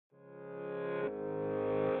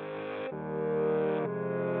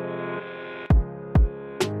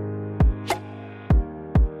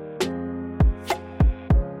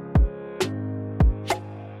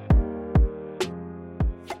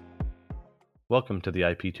Welcome to the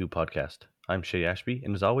IP2 podcast. I'm Shay Ashby,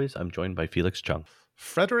 and as always, I'm joined by Felix Chung.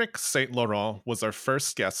 Frédéric St-Laurent was our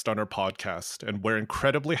first guest on our podcast, and we're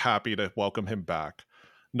incredibly happy to welcome him back.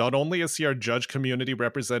 Not only is he our judge community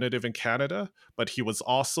representative in Canada, but he was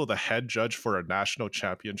also the head judge for our national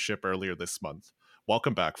championship earlier this month.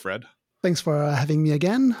 Welcome back, Fred. Thanks for having me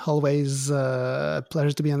again. Always a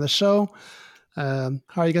pleasure to be on the show. How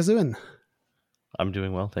are you guys doing? I'm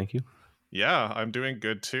doing well, thank you. Yeah, I'm doing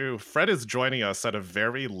good too. Fred is joining us at a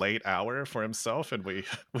very late hour for himself, and we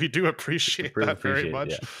do appreciate that very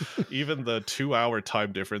much. Yeah. Even the 2-hour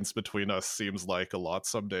time difference between us seems like a lot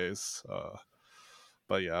some days.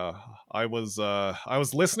 But yeah, I was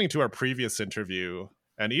listening to our previous interview,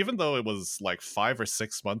 and even though it was like 5 or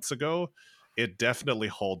 6 months ago, it definitely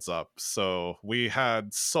holds up. So we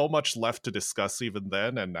had so much left to discuss even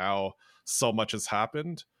then, and now so much has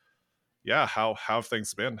happened. Yeah, how have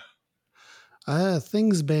things been?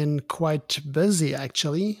 Things been quite busy,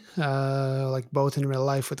 actually, like both in real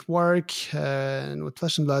life with work and with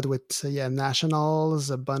Flesh and Blood with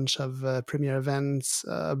nationals, a bunch of premier events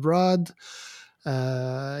abroad,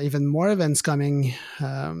 even more events coming,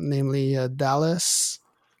 namely Dallas,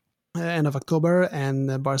 end of October,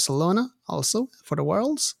 and Barcelona also for the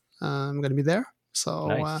Worlds. I'm going to be there. So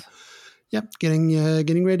Nice.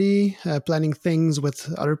 getting ready, planning things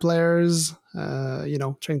with other players,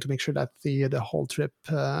 trying to make sure that the whole trip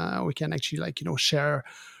we can actually share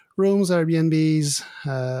rooms, Airbnbs,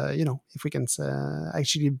 if we can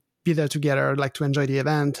actually be there together, like to enjoy the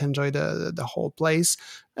event, enjoy the whole place,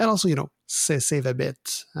 and also save a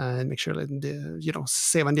bit and make sure that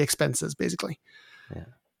save on the expenses basically. Yeah.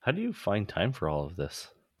 How do you find time for all of this?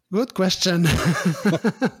 Good question.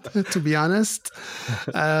 To be honest.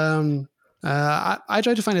 I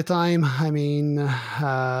try to find a time. I mean,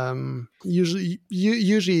 usually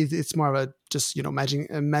it's more of a just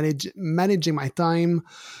managing my time.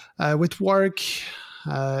 With work,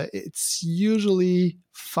 it's usually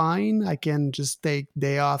fine. I can just take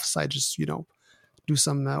day off. So I just do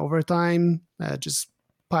some overtime, just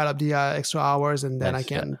pile up the extra hours, and then Nice, I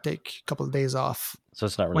can take a couple of days off. So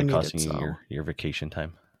it's not really when costing needed, you your vacation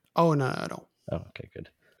time? Oh no. Oh, okay, good.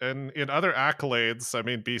 And in other accolades, I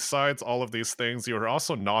mean, besides all of these things, you were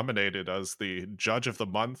also nominated as the Judge of the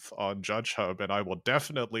Month on Judge Hub, and I will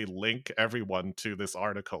definitely link everyone to this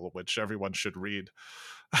article, which everyone should read.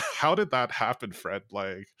 How did that happen, Fred?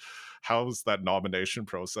 Like, how's that nomination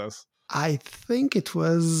process? I think it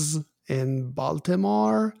was in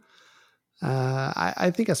Baltimore.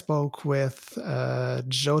 I think I spoke with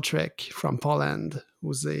Joe Trick from Poland,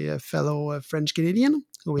 who's a fellow French Canadian,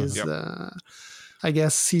 who is... I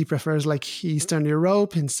guess he prefers like Eastern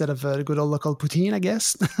Europe instead of a good old local poutine, I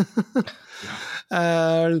guess.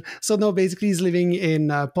 So no, basically he's living in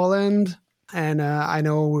Poland, and I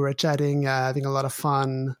know we were chatting, having a lot of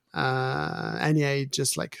fun, and yeah,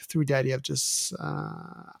 just like through the idea of just,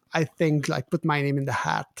 I think like put my name in the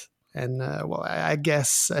hat, and I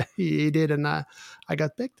guess he did, and I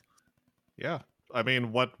got picked. Yeah, I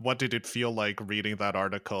mean, what did it feel like reading that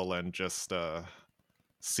article and just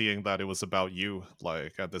seeing that it was about you,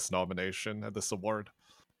 like at this nomination, at this award?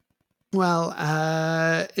 Well,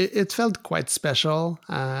 it felt quite special.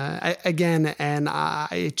 I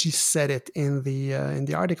actually said it in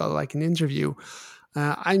the article, like in the interview.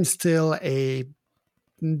 I'm still a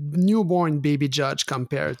newborn baby judge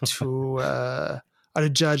compared to other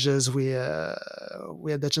judges we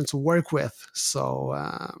had the chance to work with. So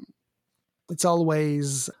it's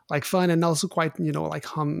always like fun and also quite, like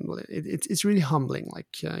it's really humbling. Like,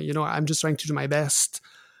 I'm just trying to do my best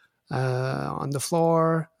on the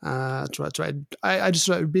floor. I just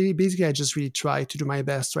really try to do my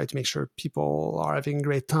best, try to make sure people are having a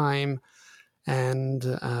great time, and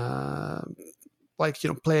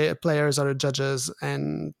players, other judges,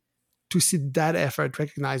 and to see that effort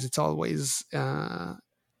recognized, it's always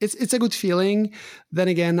it's a good feeling. Then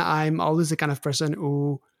again, I'm always the kind of person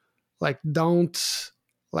who I don't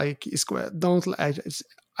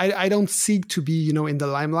seek to be, in the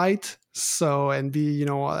limelight. So, and be,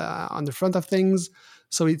 on the front of things.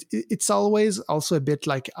 So it's always also a bit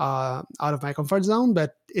like out of my comfort zone,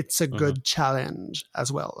 but it's a good challenge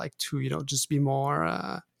as well. Like to, just be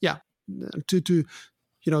more, to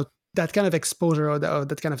that kind of exposure or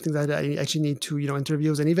that kind of thing that I actually need to,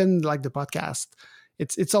 interviews, and even like the podcast.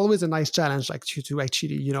 It's always a nice challenge, like to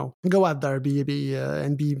actually, go out there,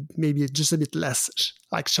 and be maybe just a bit less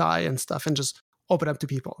like shy and stuff, and just open up to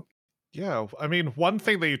people. Yeah, I mean, one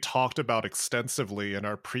thing that you talked about extensively in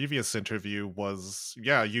our previous interview was,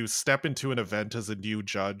 yeah, you step into an event as a new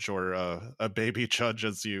judge or a baby judge,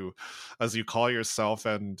 as you call yourself,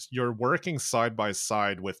 and you're working side by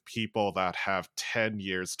side with people that have 10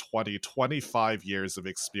 years, 20, 25 years of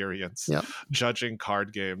experience Yeah. judging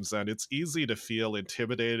card games, and it's easy to feel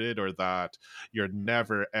intimidated or that you're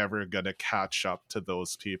never ever going to catch up to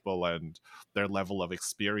those people and their level of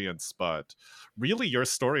experience, but really your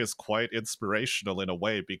story is quite inspirational in a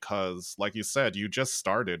way because, like you said, you just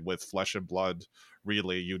started with Flesh and Blood.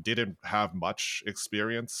 Really, you didn't have much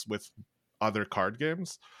experience with other card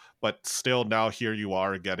games, but still now here you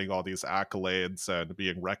are getting all these accolades and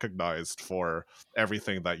being recognized for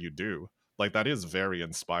everything that you do. Like, that is very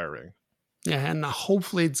inspiring. Yeah, and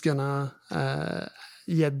hopefully it's gonna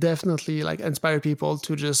yeah, definitely like inspire people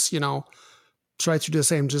to just, try to do the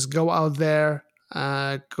same. Just go out there,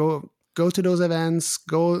 go to those events,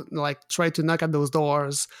 go like try to knock at those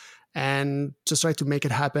doors and just try to make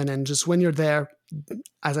it happen. And just when you're there,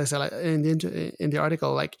 as I said like, in the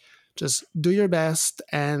article, like just do your best.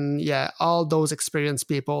 And yeah, all those experienced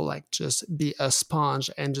people, like just be a sponge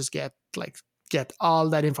and just get all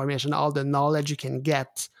that information, all the knowledge you can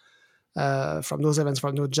get from those events,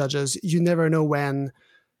 from those judges. You never know when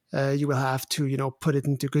you will have to, put it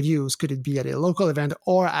into good use. Could it be at a local event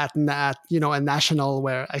or at a national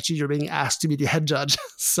where actually you're being asked to be the head judge?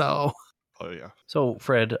 So, Oh yeah. So,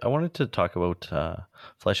 Fred, I wanted to talk about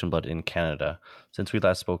Flesh and Blood in Canada. Since we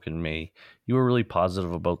last spoke in May, you were really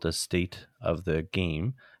positive about the state of the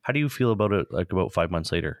game. How do you feel about it? Like about 5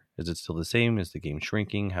 months later, is it still the same? Is the game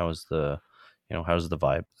shrinking? How's the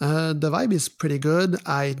vibe? the vibe is pretty good.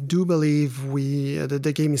 I do believe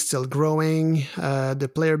the game is still growing.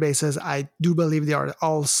 The player bases, I do believe they are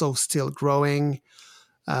also still growing.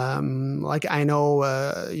 Like I know,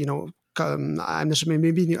 I'm not sure,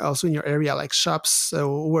 maybe also in your area, like shops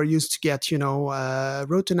who are used to get,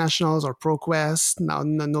 Road to Nationals or ProQuest, now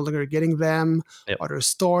no longer getting them, Yep. other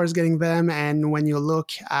stores getting them. And when you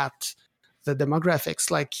look at the demographics,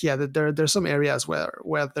 like, yeah, there's some areas where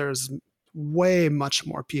there's way much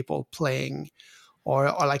more people playing, or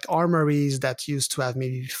like armories that used to have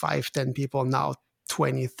maybe 5-10 people, now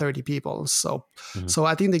 20-30 people. So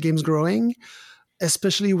I think the game's growing,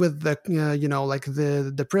 especially with the like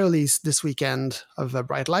the pre-release this weekend of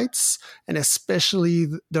Bright Lights, and especially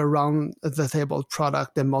the round the table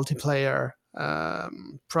product, the multiplayer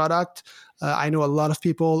product. I know a lot of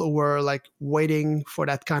people who were like waiting for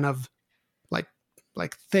that kind of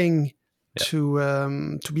like thing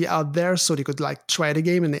to be out there so they could like try the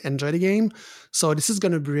game and enjoy the game. So this is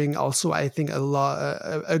going to bring also, I think,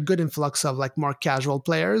 a good influx of like more casual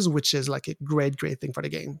players, which is like a great thing for the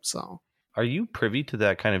game. So Are you privy to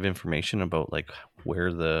that kind of information about like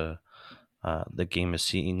where the game is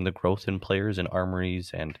seeing the growth in players and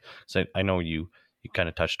armories? And so I know you kind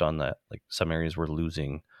of touched on that, like some areas were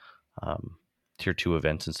losing tier 2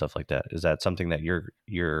 events and stuff like that. Is that something that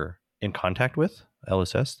you're in contact with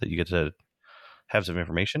LSS, that you get to have some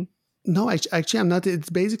information? No, actually I'm not. It's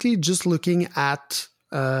basically just looking at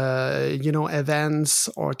events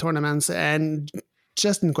or tournaments, and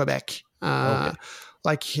just in Quebec. Okay.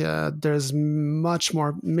 There's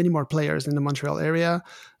many more players in the Montreal area.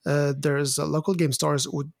 There's local game stores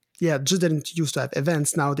who just didn't used to have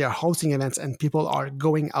events. Now they are hosting events and people are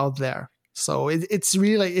going out there. So it's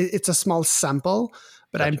really it's a small sample,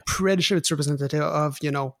 but Gotcha. I'm pretty sure it's representative of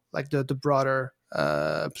like the broader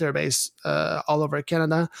player base all over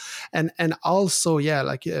Canada, and also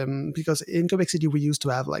because in Quebec City we used to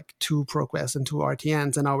have like 2 ProQuest and 2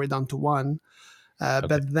 RTNs, and now we're down to 1.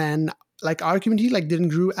 But then like our community like didn't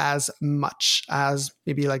grow as much as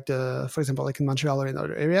maybe like for example like in Montreal or in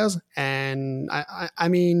other areas. And I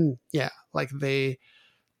mean like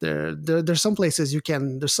there's some places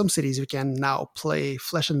there's some cities you can now play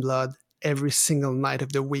Flesh and Blood every single night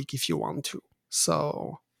of the week if you want to.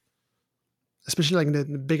 So especially like in the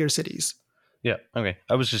bigger cities. Yeah. Okay.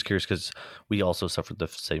 I was just curious because we also suffered the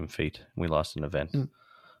same fate. We lost an event.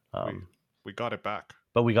 We got it back.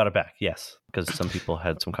 But we got it back, yes, because some people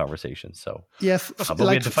had some conversations. So yeah, but we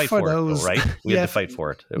had to fight for those, it, though, right? We had to fight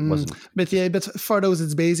for it. It wasn't. But for those,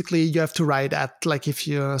 it's basically you have to write at like if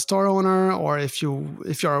you're a store owner or if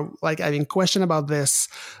you're like having question about this,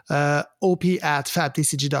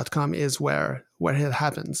 op@fabtcg.com is where it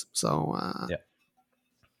happens. So yeah.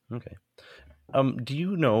 Okay. Do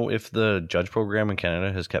you know if the judge program in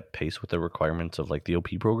Canada has kept pace with the requirements of like the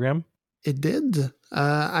OP program? It did.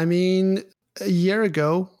 I mean, a year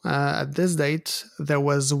ago at this date, there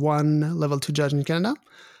was 1 level 2 judge in Canada.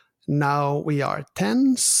 Now we are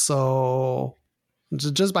 10. So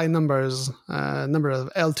just by numbers, number of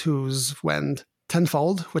L2s went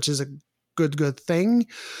tenfold, which is a good thing.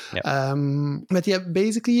 Yep. But yeah,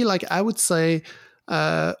 basically, like I would say,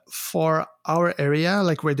 for our area,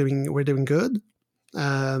 like we're doing good.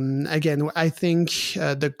 Again, I think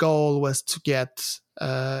the goal was to get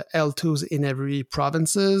L2s in every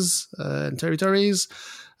provinces and territories.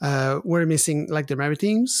 We're missing like the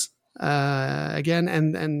Maritimes again,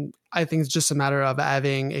 and I think it's just a matter of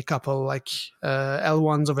having a couple like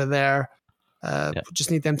L1s over there. Yep.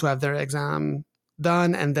 Just need them to have their exam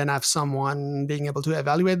done, and then have someone being able to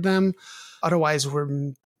evaluate them. Otherwise,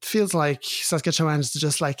 feels like Saskatchewan is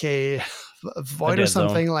just like a void or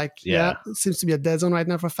something. Zone. Like it seems to be a dead zone right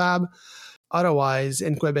now for Fab. Otherwise,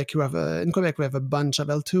 in Quebec we have a bunch of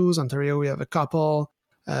L2s. Ontario we have a couple.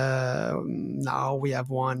 Now we have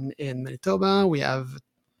one in Manitoba. We have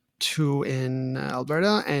two in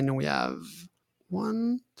Alberta, and we have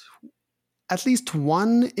at least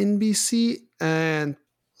one in BC. And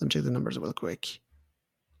let me check the numbers real quick.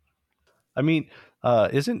 I mean,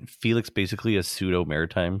 isn't Felix basically a pseudo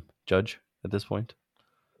maritime judge at this point?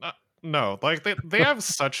 No, like they have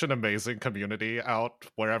such an amazing community out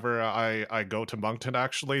wherever I go to Moncton.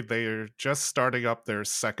 Actually, they're just starting up their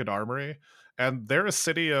second armory, and they're a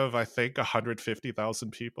city of I think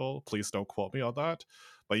 150,000 people. Please don't quote me on that,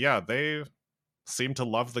 but yeah, they seem to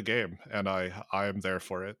love the game, and I am there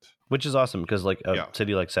for it. Which is awesome because like a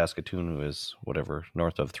city like Saskatoon, who is whatever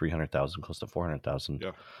north of 300,000, close to 400,000,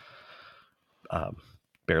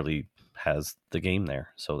 barely has the game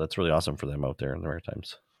there. So that's really awesome for them out there in the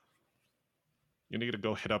Maritimes. You need to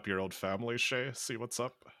go hit up your old family, Shay, see what's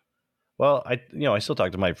up. Well, I still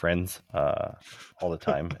talk to my friends all the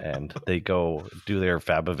time, and they go do their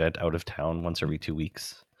Fab event out of town once every 2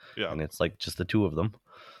 weeks. Yeah, and it's like just the two of them.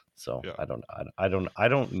 So I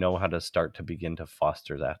don't know how to start to begin to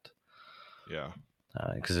foster that. Yeah,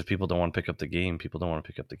 because if people don't want to pick up the game, people don't want to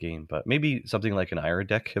pick up the game. But maybe something like an Ira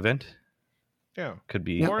Deck event. Yeah, could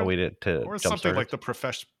be a way to or something like the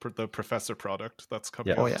professor product that's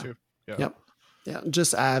coming out too. Yeah,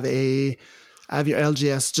 just have your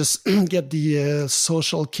LGS, just get the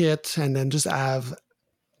social kit, and then just have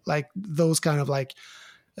like those kind of like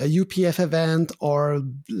a UPF event or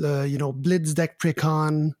Blitz Deck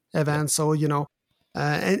Precon event. So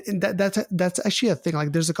and that's actually a thing.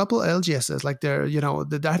 Like there's a couple of LGSs, like they're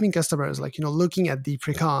having customers like looking at the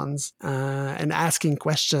precons and asking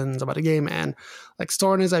questions about the game, and like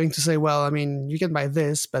Storn is having to say, well, I mean, you can buy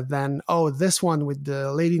this, but then this one with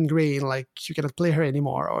the lady in green, like you cannot play her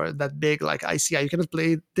anymore, or that big like ICI, you cannot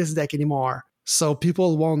play this deck anymore. So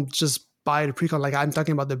people won't just buy the precon. Like I'm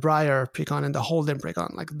talking about the Briar precon and the Hold'em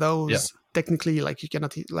precon, like those technically, like you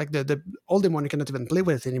cannot, like the Hold'em one, you cannot even play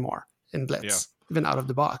with it anymore in Blitz, even out of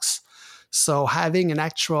the box. So having an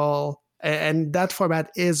actual, and that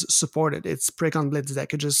format is supported, it's Precon Blitz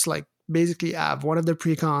deck. You just like basically have one of the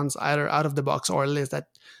precons either out of the box or a list that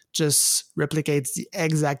just replicates the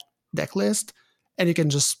exact deck list, and you can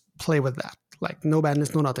just play with that. Like no ban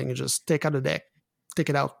list, no nothing. You just take out the deck, take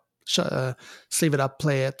it out, sleeve it up,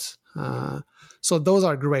 play it. So those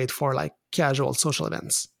are great for like casual social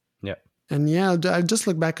events. Yeah. And I just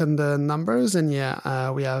look back on the numbers, and we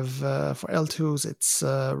have for L2s, it's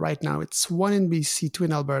right now it's one in BC, two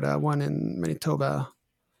in Alberta, one in Manitoba.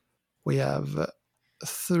 We have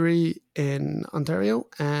 3 in Ontario,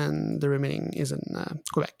 and the remaining is in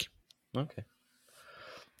Quebec. Okay.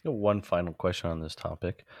 One final question on this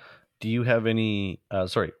topic. Do you have any,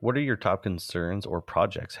 what are your top concerns or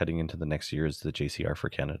projects heading into the next year's the JCR for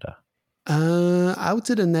Canada? I would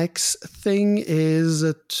say the next thing is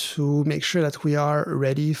to make sure that we are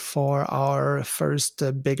ready for our first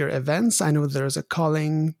bigger events. I know there's a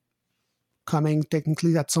calling coming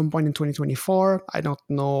technically at some point in 2024. I don't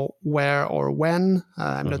know where or when.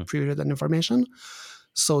 I'm not privy to that information.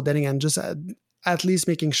 So then again, just at least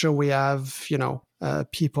making sure we have,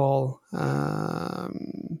 people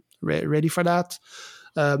ready for that.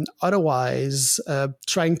 Otherwise,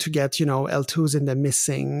 trying to get L2s in the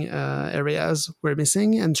missing areas we're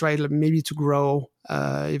missing, and try maybe to grow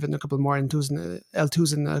even a couple more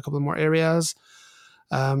L2s in a couple more areas.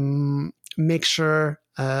 Make sure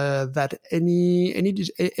that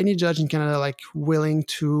any judge in Canada like willing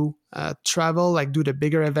to travel, like do the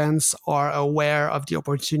bigger events, are aware of the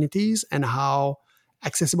opportunities and how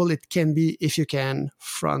accessible it can be if you can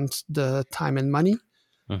front the time and money.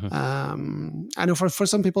 I know for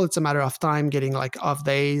some people it's a matter of time getting like off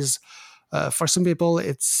days. For some people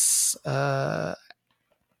it's I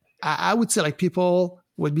would say like people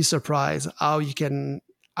would be surprised how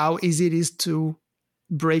easy it is to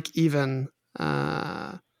break even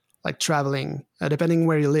like traveling, depending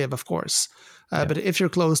where you live, of course. But if you're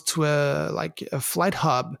close to a flight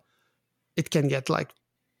hub, it can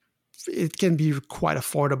be quite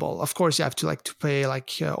affordable. Of course, you have to pay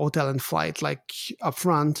hotel and flight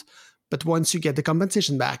upfront, but once you get the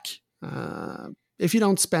compensation back, if you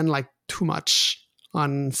don't spend too much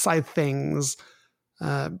on side things,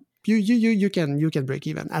 you can break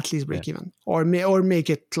even, at least break even, or make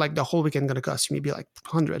it the whole weekend going to cost you maybe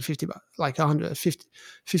 $150,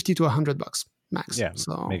 $50 to $100 max. Yeah,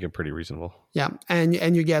 so make it pretty reasonable. Yeah, and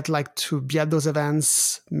you get to be at those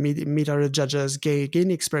events, meet other judges, gain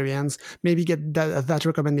experience, maybe get that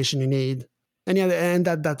recommendation you need, and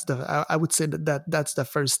that's I would say that's the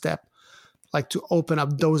first step, to open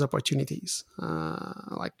up those opportunities,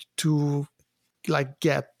 to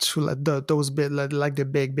get to those big the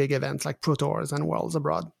big events like Pro Tours and Worlds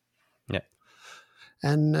Abroad. Yeah,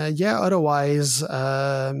 and otherwise,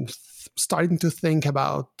 starting to think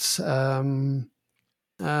about.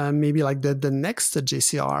 Maybe the next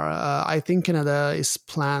JCR. I think Canada is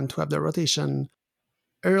planned to have the rotation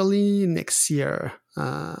early next year.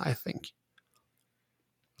 I think.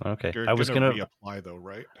 Okay. You're I was gonna reapply though,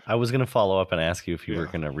 right? I was gonna follow up and ask you if you were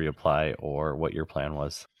gonna reapply or what your plan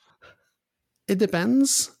was. It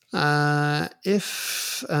depends.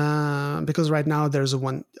 If because right now there's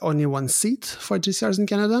only one seat for JCRs in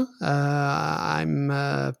Canada. I'm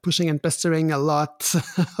pushing and pestering a lot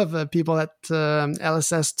of people at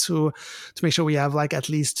LSS to make sure we have at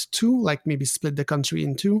least two, maybe split the country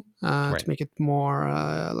in two, to make it more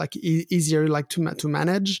easier to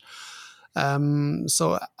manage.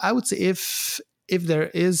 So I would say if there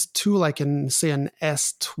is two, say an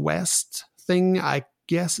East-West thing, I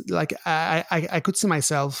guess I could see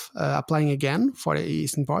myself applying again for the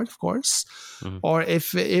eastern part, of course. Mm-hmm. Or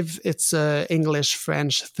if it's a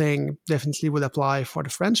English-French thing, definitely would apply for the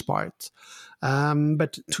French part.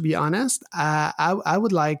 But to be honest, I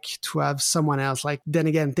would like to have someone else, then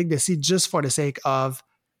again, take the seat just for the sake of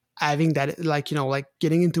having that,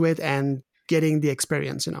 getting into it and getting the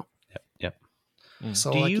experience, Yep. Mm.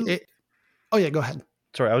 So oh yeah, go ahead.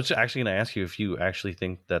 Sorry, I was actually going to ask you if you actually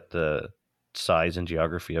think that the size and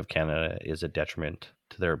geography of Canada is a detriment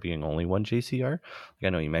to there being only one JCR. I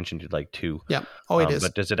know you mentioned you'd like two. Yeah. Oh, it is.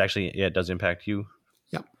 But does it actually? Yeah, it does impact you.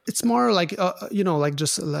 Yeah, it's more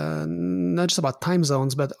just not just about time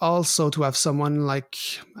zones, but also to have someone I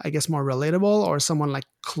guess more relatable, or someone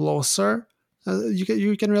closer.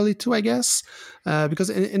 You can relate to, I guess, because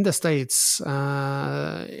in the States,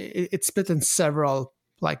 it's split in several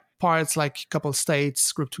parts, a couple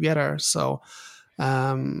states grouped together. So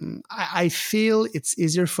I feel it's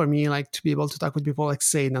easier for me to be able to talk with people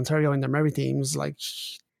say in Ontario in the Maritimes,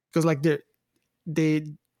 because they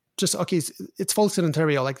just it's folks in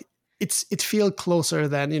Ontario, it feels closer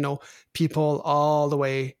than people all the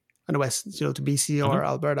way on the west, to BC or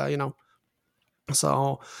Alberta,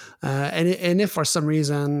 So and if for some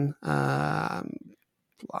reason I'm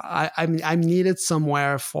needed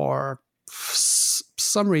somewhere for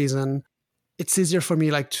some reason, it's easier for me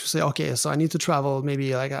to say, okay, so I need to travel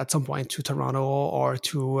maybe at some point to Toronto or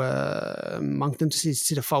to Moncton to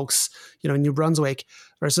see the folks, in New Brunswick,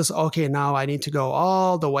 versus, okay, now I need to go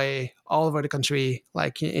all the way all over the country,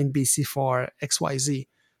 in BC for XYZ.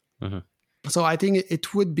 Mm-hmm. So I think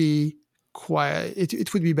it would be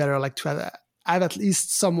it would be better to have at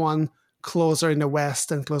least someone closer in the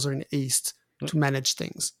west and closer in the east to manage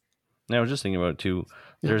things. I was just thinking about it too.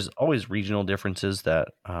 There's always regional differences that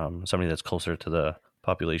somebody that's closer to the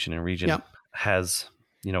population and region has,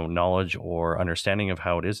 knowledge or understanding of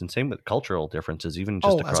how it is. And same with cultural differences, even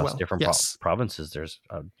just across different provinces. There's,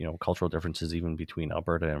 cultural differences even between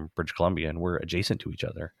Alberta and British Columbia, and we're adjacent to each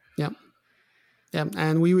other. Yeah. Yeah,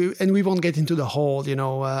 and we won't get into the whole,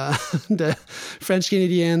 the French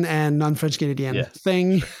Canadian and non-French Canadian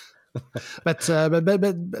thing. but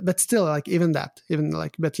still,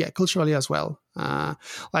 but yeah, culturally as well.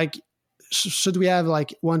 Should we have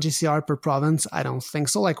one JCR per province? I don't think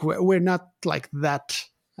so. We're not that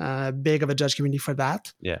big of a judge community for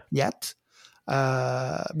that yet.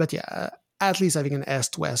 But yeah, at least having an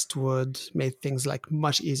East-West would make things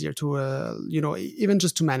much easier to even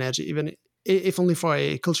just to manage, even if only for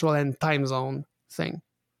a cultural and time zone thing.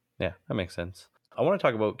 Yeah, that makes sense. I want to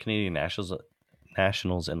talk about Canadian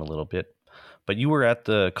nationals in a little bit, but you were at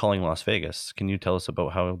the Calling Las Vegas. Can you tell us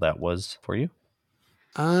about how that was for you?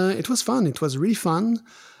 It was fun. It was really fun.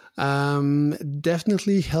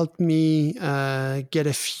 Definitely helped me get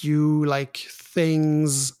a few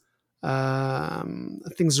things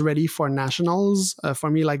ready for nationals. For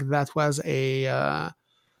me, that was an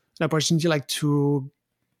opportunity to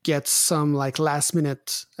get some last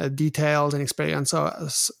minute details and experience. So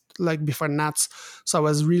like before Nats. So I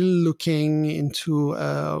was really looking into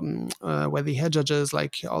where the head judges,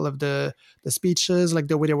 like all of the speeches, like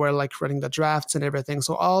the way they were like running the drafts and everything.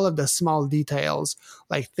 So all of the small details,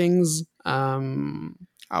 like things,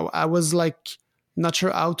 I was like not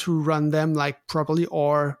sure how to run them like properly,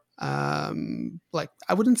 or like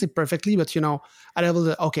I wouldn't say perfectly, but at level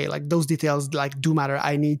that, okay, like those details like do matter.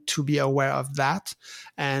 I need to be aware of that.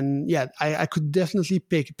 And yeah, I could definitely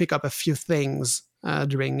pick up a few things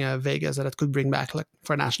during Vegas that I could bring back like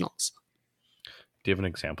for nationals. Do you have an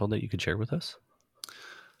example that you could share with us?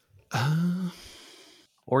 Uh,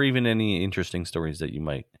 Or even any interesting stories that you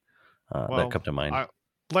might that come to mind?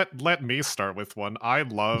 Let me start with one. I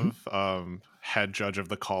love head judge of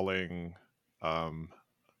the calling,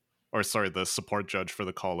 or sorry, the support judge for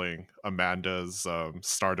the calling, Amanda's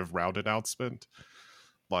start of round announcement,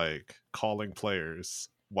 like calling players,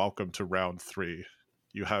 welcome to round 3.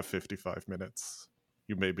 You have 55 minutes.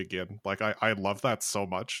 You may begin. Like I love that so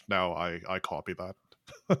much. Now I copy that.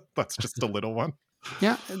 That's just a little one.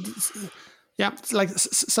 Yeah. Yeah, it's like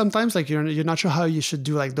sometimes like you're not sure how you should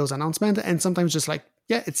do like those announcements, and sometimes just like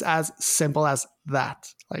it's as simple as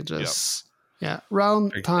that. Like just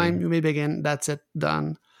round time, you may begin. That's it,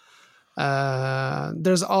 done.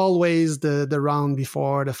 There's always the round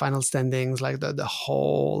before the final standings, like the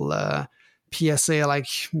whole PSA. Like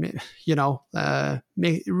you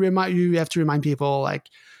have to remind people like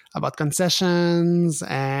about concessions,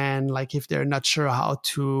 and like if they're not sure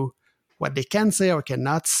what they can say or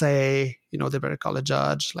cannot say, they better call a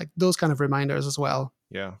judge. Like those kind of reminders as well.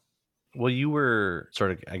 Yeah. Well, you were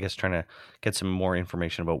sort of, I guess, trying to get some more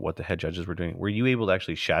information about what the head judges were doing. Were you able to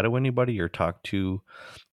actually shadow anybody or talk to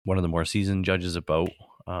one of the more seasoned judges about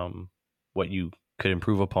what you could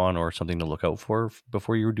improve upon or something to look out for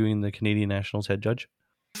before you were doing the Canadian Nationals head judge?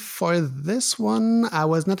 For this one, I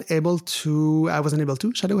wasn't able to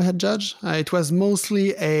shadow a head judge. It was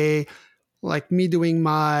mostly like me doing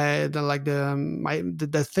the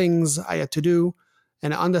things I had to do,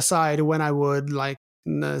 and on the side when I would like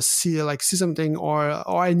see something, or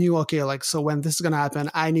I knew, okay, like so when this is gonna happen,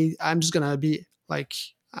 I'm just gonna be like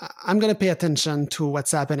I'm gonna pay attention to what's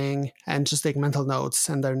happening and just take mental notes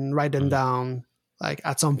and then write them down like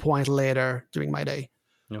at some point later during my day.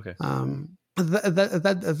 Okay.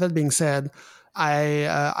 That being said,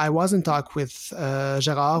 I was in talk with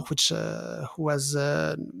Gerard, who was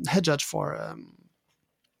head judge for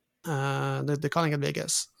the calling at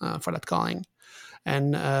Vegas for that calling,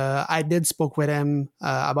 and I did spoke with him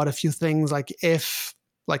about a few things, like if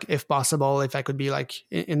possible, if I could be like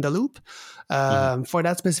in the loop. For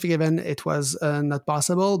that specific event, it was not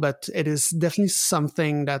possible, but it is definitely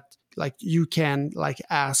something that like you can like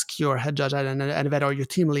ask your head judge at an event or your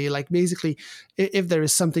team lead, like basically if there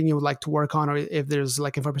is something you would like to work on, or if there's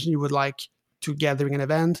like information you would like to get during an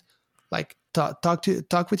event, like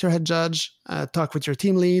talk with your head judge, talk with your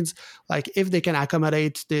team leads. Like if they can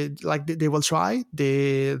accommodate, they will try.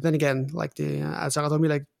 Then again, like as Sarah told me,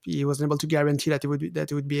 like he wasn't able to guarantee that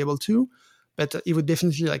it would be able to, but he would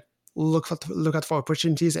definitely like look out for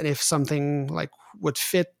opportunities, and if something like would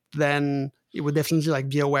fit, then he would definitely like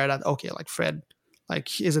be aware that, okay, like Fred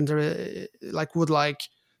like isn't there, like would like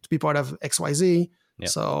to be part of XYZ. Yep.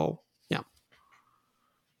 So yeah.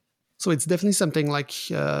 So it's definitely something like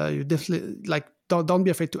you definitely like don't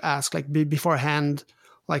be afraid to ask like beforehand,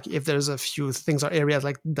 like if there's a few things or areas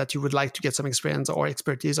like that you would like to get some experience or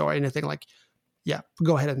expertise or anything, like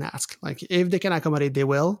go ahead and ask. Like if they can accommodate, they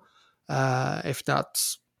will. If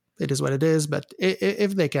not, it is what it is. But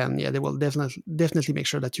if they can, they will definitely make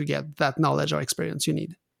sure that you get that knowledge or experience you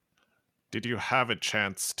need. Did you have a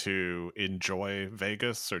chance to enjoy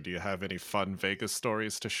Vegas, or do you have any fun Vegas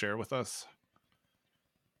stories to share with us?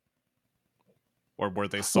 Or were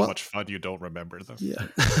they so much fun you don't remember them? Yeah.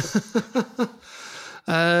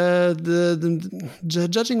 The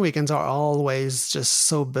judging weekends are always just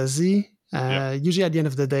so busy. Usually at the end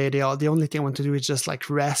of the day, the only thing I want to do is just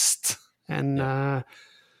like rest and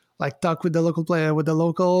like talk with the local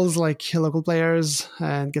locals, like local players,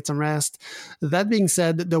 and get some rest. That being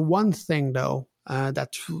said, the one thing though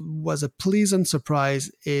that was a pleasant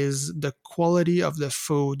surprise is the quality of the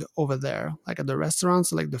food over there, like at the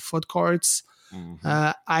restaurants, like the food courts.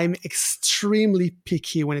 Mm-hmm. I'm extremely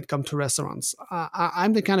picky when it comes to restaurants.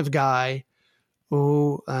 I'm the kind of guy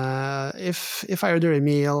who, if I order a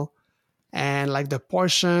meal and like the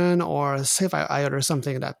portion, or say if I order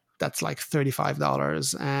something that's like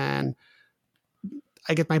 $35 and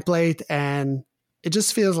I get my plate and it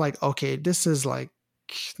just feels like, okay, this is like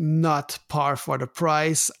not par for the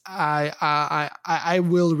price, I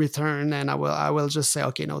will return, and I will just say,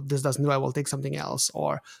 okay, no, this doesn't do, I will take something else.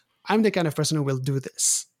 Or I'm the kind of person who will do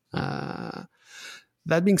this. That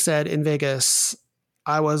being said, in Vegas,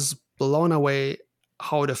 I was blown away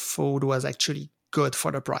how the food was actually good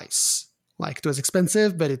for the price. Like, it was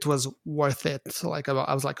expensive, but it was worth it. So, like,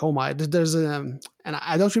 I was like, oh my, there's and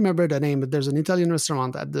I don't remember the name, but there's an Italian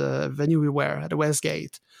restaurant at the venue we were at the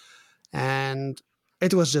Westgate, and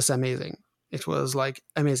it was just amazing. It was like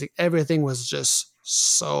amazing. Everything was just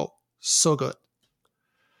so good.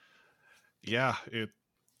 Yeah,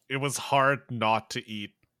 it was hard not to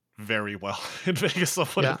eat very well in Vegas. I'll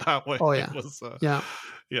put Yeah. it that way. Oh yeah. It was Yeah.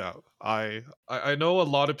 yeah. I know a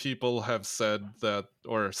lot of people have said that,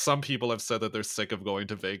 or some people have said that they're sick of going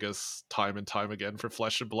to Vegas time and time again for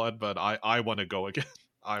Flesh and Blood, but I want to go again.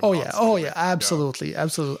 I'm Oh not yeah. Oh stopping. yeah. Absolutely.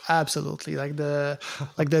 Absolutely. Like the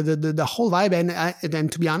whole vibe,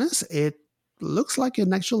 and to be honest, it looks like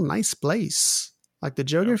an actual nice place. Like the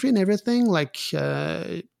geography and everything. Like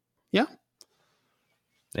yeah.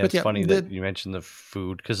 Yeah, But it's yeah, funny that you mentioned the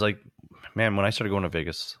food because, like, man, when I started going to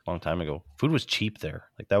Vegas a long time ago, food was cheap there.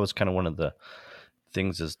 Like, that was kind of one of the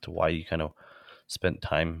things as to why you kind of spent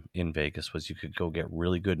time in Vegas was you could go get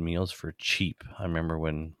really good meals for cheap. I remember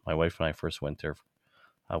when my wife and I first went there,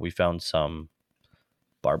 we found some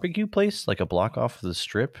barbecue place, like a block off the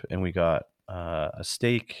strip, and we got a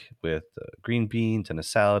steak with green beans and a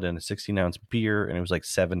salad and a 16-ounce beer, and it was like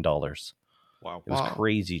 $7. Wow. It was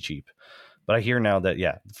crazy cheap. But I hear now that,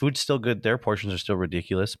 yeah, the food's still good there. Portions are still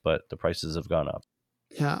ridiculous, but the prices have gone up.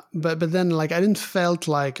 Yeah, but then, like, I didn't felt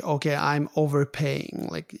like, okay, I'm overpaying.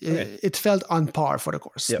 Like, it felt on par for the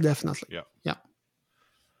course. Yep. Definitely. Yeah.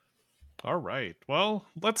 All right. Well,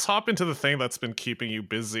 let's hop into the thing that's been keeping you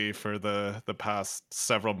busy for the past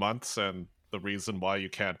several months, and the reason why you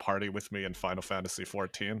can't party with me in Final Fantasy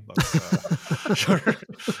 14. That's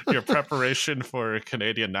your preparation for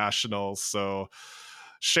Canadian Nationals. So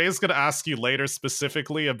Shay's going to ask you later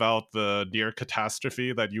specifically about the near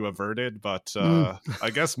catastrophe that you averted, but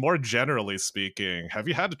I guess more generally speaking, have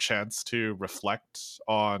you had a chance to reflect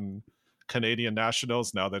on Canadian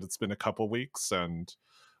Nationals now that it's been a couple weeks, and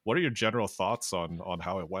what are your general thoughts on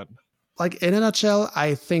how it went? Like, in a nutshell,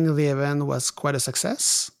 I think the event was quite a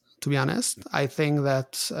success, to be honest. I think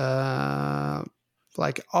that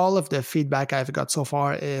like, all of the feedback I've got so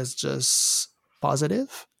far is just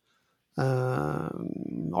positive.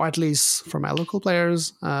 Or at least for my local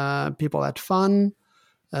players, people had fun,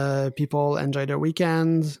 people enjoyed their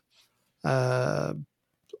weekend.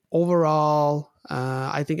 Overall,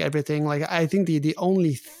 I think everything, like, I think the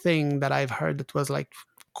only thing that I've heard that was, like,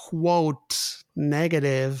 quote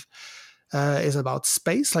negative is about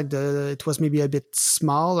space. Like, it was maybe a bit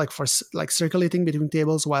small, like, for like circulating between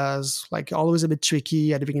tables was, like, always a bit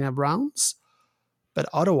tricky at the beginning of rounds. But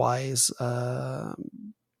otherwise,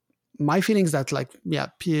 my feelings that, like, yeah,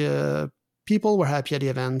 people were happy at the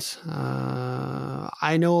event.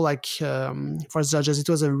 I know, like, for judges, it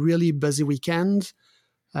was a really busy weekend.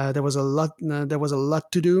 There was a lot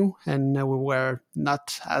to do, and we were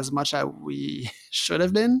not as much as we should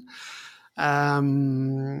have been.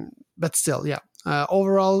 But still, yeah.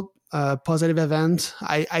 Overall, positive event.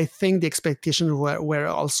 I think the expectations were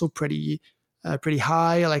also pretty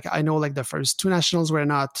high. Like, I know, like, the first two nationals were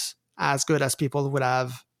not as good as people would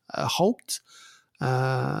have hoped. So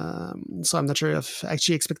I'm not sure if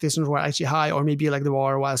actually expectations were actually high, or maybe, like, the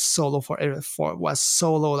war was solo was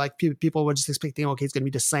solo. Like, people were just expecting, okay, it's going to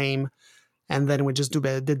be the same, and then we just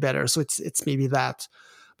did better. So it's maybe that.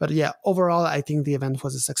 But yeah, overall, I think the event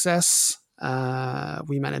was a success.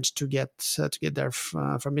 We managed to get there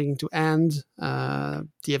from beginning to end. The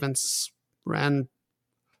events ran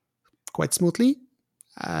quite smoothly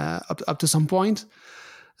up to some point.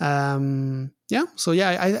 Yeah, so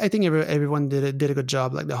yeah, I think everyone did a good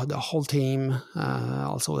job, like the whole team.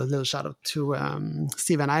 Also, a little shout out to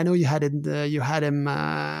Steven. I know you had him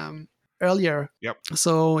earlier. Yep.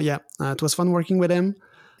 So yeah, it was fun working with him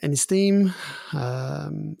and his team.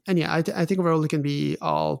 And yeah, I think overall we can be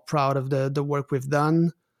all proud of the work we've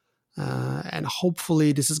done. And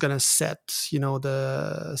hopefully this is gonna set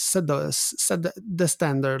the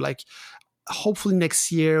standard. Like, hopefully next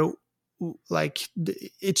year, like,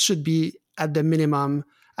 it should be at the minimum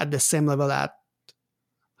at the same level at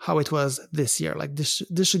how it was this year. Like, this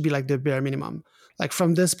should be like the bare minimum. Like,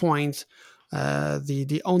 from this point,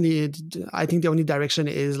 the only direction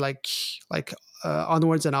is like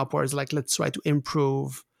onwards and upwards. Like, let's try to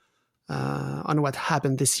improve on what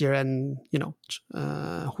happened this year, and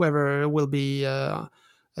whoever will be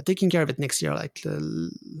taking care of it next year, like,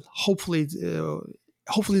 hopefully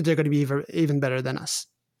they're going to be even better than us.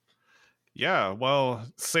 Yeah, well,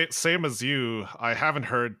 same as you. I haven't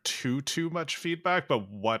heard too much feedback, but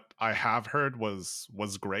what I have heard was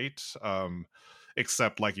great.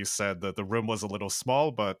 except like you said, that the room was a little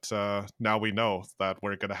small, but now we know that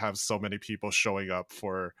we're going to have so many people showing up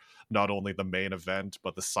for not only the main event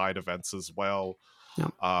but the side events as well.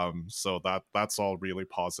 Yeah. So that's all really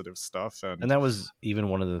positive stuff. And And that was even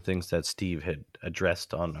one of the things that Steve had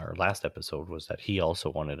addressed on our last episode, was that he also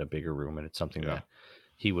wanted a bigger room, and it's something yeah, that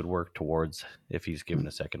he would work towards if he's given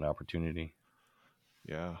a second opportunity.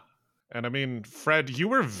 yeah. And I mean, Fred, you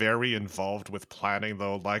were very involved with planning,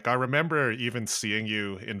 though. Like, I remember even seeing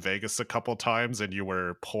you in Vegas a couple times, and you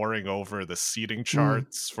were poring over the seating Mm.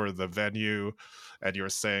 charts for the venue, and you were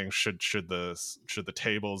saying, should the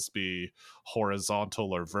tables be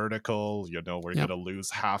horizontal or vertical? You know, we're Yeah. gonna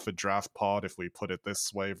lose half a draft pod if we put it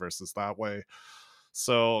this way versus that way.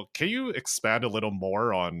 So, can you expand a little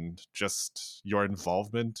more on just your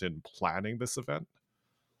involvement in planning this event?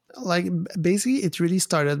 Like basically it really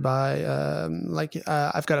started by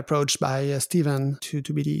I've got approached by Steven to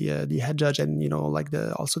be the head judge, and like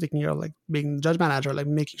the also taking care of like being the judge manager, like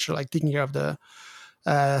making sure like taking care of the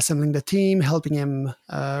assembling the team, helping him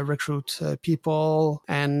recruit people.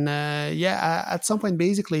 And at some point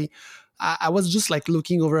basically I was just like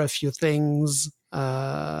looking over a few things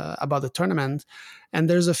about the tournament, and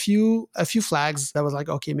there's a few flags that was like,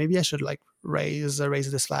 okay, maybe I should like raise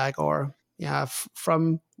this flag, or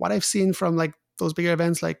from what I've seen from like those bigger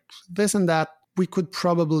events, like this and that, we could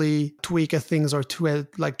probably tweak a things or two,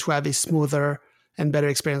 like to have a smoother and better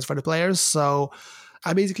experience for the players. So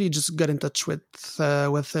I basically just got in touch with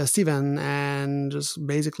Steven and just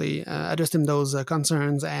basically addressed him those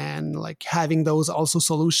concerns, and like having those also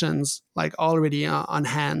solutions like already on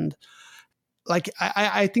hand. Like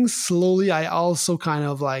I think slowly I also kind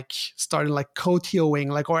of like started like co-TOing,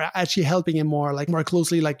 like, or actually helping him more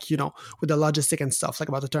closely, like with the logistic and stuff like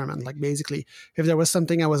about the tournament. Like basically if there was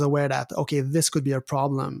something I was aware that okay, this could be a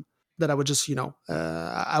problem, that I would just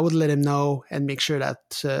I would let him know and make sure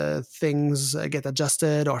that things get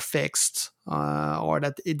adjusted or fixed, or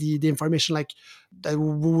that the information like that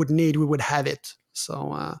we would need, we would have it.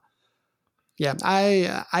 So yeah,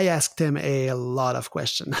 I asked him a lot of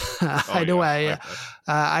questions. Oh I know yeah,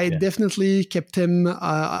 I Yeah. definitely kept him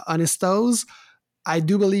on his toes. I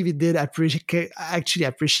do believe he did actually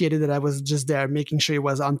appreciated that I was just there making sure he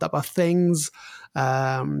was on top of things.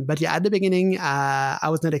 But yeah, at the beginning, I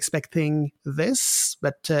was not expecting this,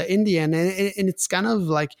 but in the end, and it's kind of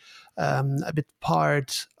like a bit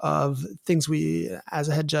part of things we, as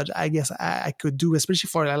a head judge, I guess I could do, especially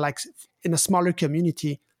for like in a smaller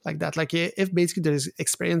community like that. Like if basically there's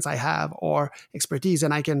experience I have or expertise,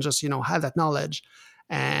 and I can just have that knowledge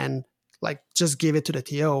and like just give it to the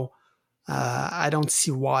TO. I don't see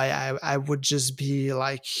why I would just be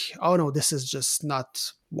like, oh no, this is just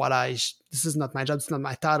not this is not my job, it's not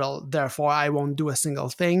my title, therefore I won't do a single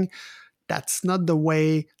thing. That's not the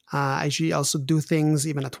way I usually also do things,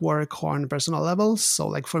 even at work or on a personal level. So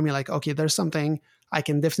like for me, like, okay, there's something I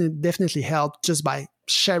can definitely help just by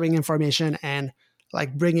sharing information and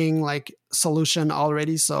like bringing like solution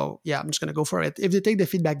already. So yeah, I'm just gonna go for it. If they take the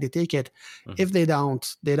feedback, they take it. Mm-hmm. If they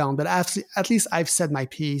don't, they don't. But at least I've said my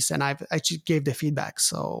piece and I've actually gave the feedback.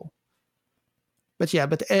 So, but yeah,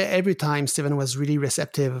 but every time Steven was really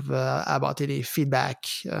receptive about any feedback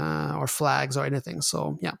or flags or anything.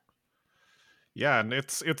 So yeah. yeah. And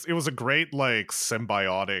it was a great like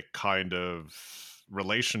symbiotic kind of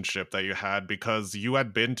relationship that you had, because you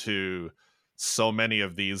had been to so many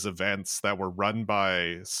of these events that were run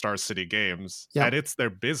by Star City Games, Yeah. and it's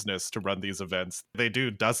their business to run these events. They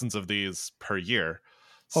do dozens of these per year,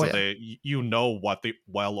 so yeah. what the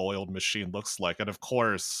well-oiled machine looks like. And of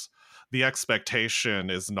course the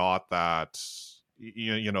expectation is not that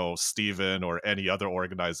Steven or any other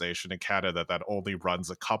organization in Canada that only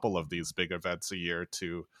runs a couple of these big events a year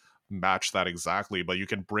to match that exactly, but you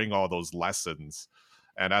can bring all those lessons,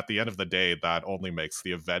 and at the end of the day that only makes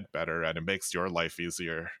the event better, and it makes your life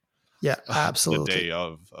easier Yeah, the absolutely. day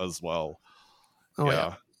of as well. Oh yeah.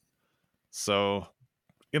 Yeah. So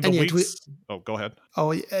in the And yeah, weeks go ahead.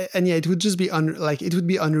 and yeah, it would just be it would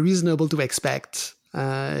be unreasonable to expect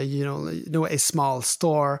a small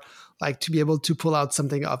store like to be able to pull out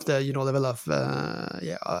something of the level of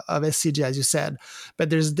SCG, as you said. But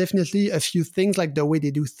there's definitely a few things, like the way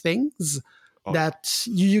they do things, Oh, yeah. that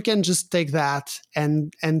you can just take that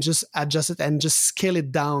and just adjust it and just scale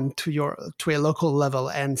it down to a local level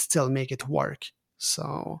and still make it work.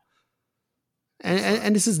 So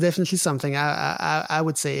and this is definitely something I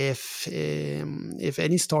would say, if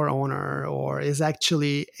any store owner or is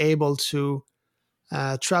actually able to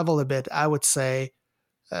travel a bit, I would say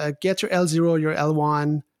get your L0, your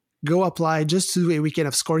L1, go apply, just to do a weekend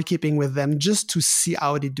of scorekeeping with them, just to see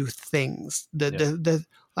how they do things.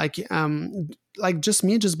 Like just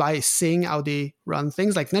me, just by seeing how they run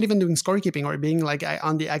things, like not even doing scorekeeping or being like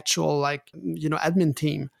on the actual like admin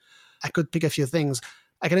team, I could pick a few things.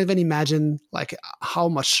 I can even imagine like how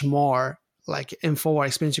much more like info or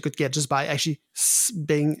experience you could get just by actually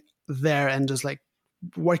being there and just like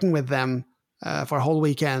working with them for a whole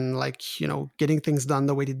weekend, like getting things done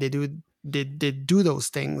the way that they do. They do those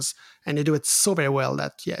things and they do it so very well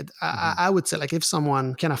that I would say like if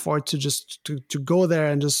someone can afford to just to go there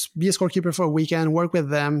and just be a scorekeeper for a weekend, work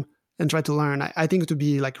with them and try to learn, I think it would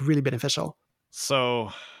be like really beneficial.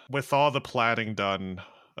 So with all the planning done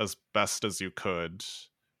as best as you could,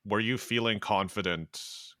 were you feeling confident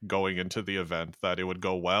going into the event that it would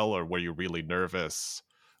go well, or were you really nervous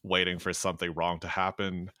waiting for something wrong to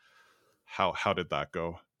happen? How did that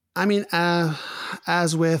go? I mean,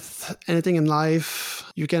 as with anything in life,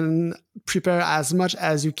 you can prepare as much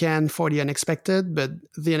as you can for the unexpected, but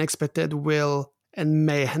the unexpected will and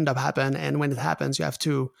may end up happen. And when it happens, you have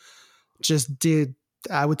to just deal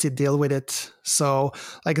with it. So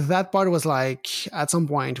like that part was like, at some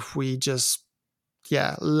point we just,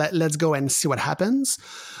 let's go and see what happens.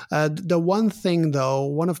 The one thing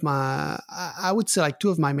though, I would say like two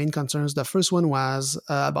of my main concerns. The first one was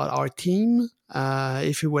about our team.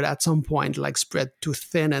 If we would at some point like spread too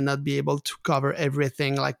thin and not be able to cover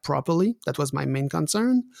everything like properly. That was my main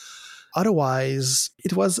concern. Otherwise,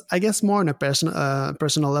 it was, I guess, more on a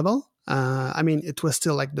personal level. I mean, it was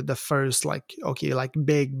still like the first like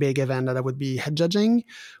big event that I would be head judging,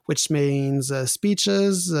 which means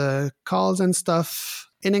speeches, calls and stuff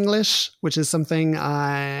in English, which is something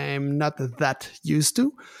I'm not that used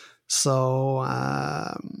to. So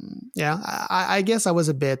I guess I was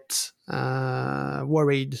a bit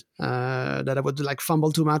worried that I would like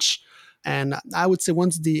fumble too much. And I would say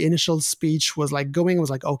once the initial speech was like going, I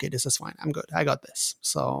was like, okay, this is fine. I'm good. I got this.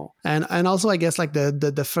 So, and also I guess like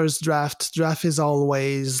the first draft is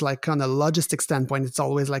always like on a logistic standpoint, it's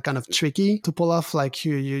always like kind of tricky to pull off. Like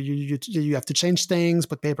you have to change things,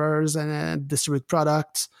 put papers and distribute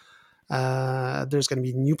products. There's going to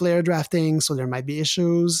be new player drafting, so there might be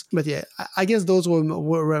issues. But yeah, I guess those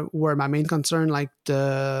were my main concern, like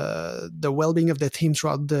the well-being of the team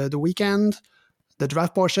throughout the weekend, the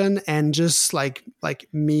draft portion, and just like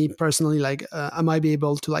me personally, like am I be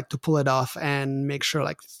able to like to pull it off and make sure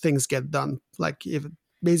like things get done, like if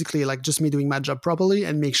basically like just me doing my job properly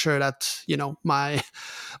and make sure that my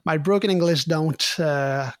broken English don't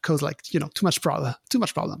cause like too much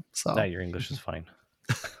problem. So no, your English is fine.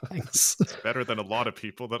 Thanks. It's better than a lot of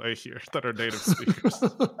people that I hear that are native speakers.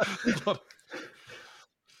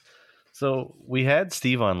 So we had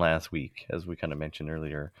Steve on last week, as we kind of mentioned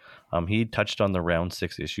earlier. He touched on the round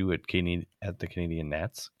 6 issue at the Canadian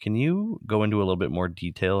Nats. Can you go into a little bit more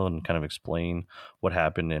detail and kind of explain what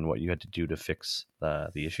happened and what you had to do to fix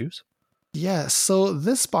the issues? Yeah, so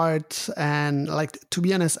this part, and like to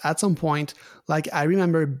be honest, at some point, like I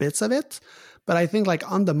remember bits of it, but I think like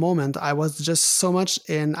on the moment I was just so much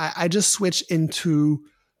I just switched into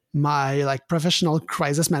my like professional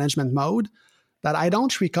crisis management mode that I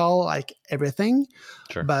don't recall like everything.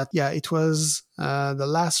 Sure. But yeah, it was the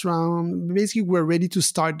last round. Basically, we're ready to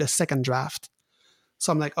start the second draft.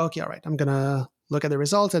 So I'm like, okay, all right, I'm going to look at the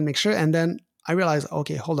results and make sure. And then I realized,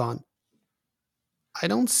 okay, hold on. I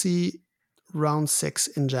don't see round 6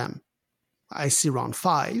 in Gem. I see round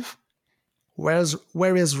 5.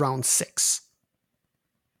 Where is round 6?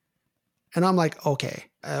 And I'm like, okay,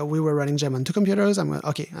 we were running Gem on 2 computers. I'm like,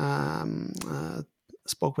 okay,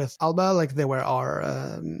 spoke with Alba, like they were our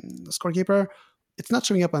scorekeeper. It's not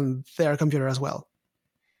showing up on their computer as well.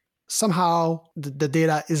 Somehow the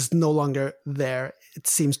data is no longer there. It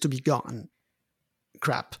seems to be gone.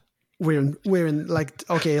 Crap. We're in like,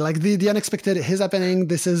 okay, like the unexpected is happening.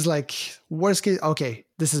 This is like worst case. Okay,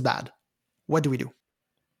 this is bad. What do we do?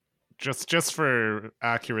 Just for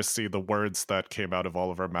accuracy, the words that came out of all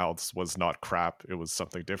of our mouths was not crap. It was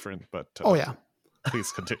something different, but oh yeah.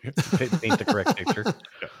 Please continue. Paint the correct picture.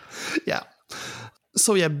 Yeah.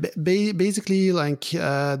 So yeah, basically, like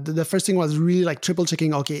the first thing was really like triple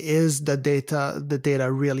checking. Okay, is the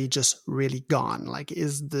data really just really gone? Like,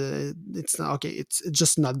 it's not okay. It's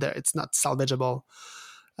just not there. It's not salvageable.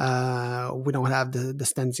 We don't have the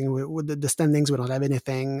standings. We don't have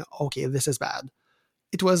anything. Okay, this is bad.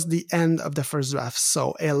 It was the end of the first draft,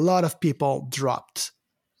 so a lot of people dropped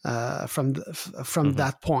from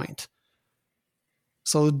that point.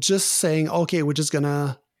 So just saying, okay, we're just going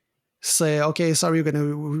to say, okay, sorry, we're going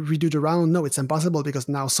to redo the round. No, it's impossible because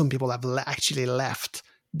now some people have actually left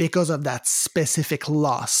because of that specific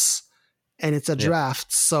loss. And it's a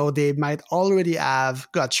draft, so they might already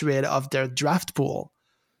have got rid of their draft pool.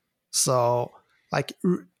 So like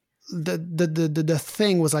the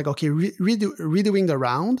thing was like, okay, redoing the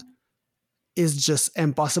round is just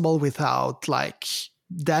impossible without like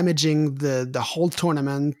damaging the whole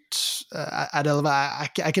tournament at a level I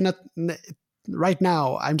cannot. Right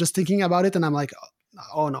now, I'm just thinking about it and I'm like,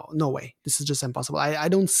 oh no way, this is just impossible. I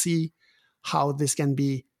don't see how this can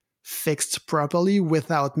be fixed properly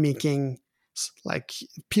without making, like,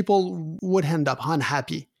 people would end up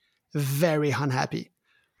unhappy, very unhappy.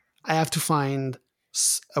 I have to find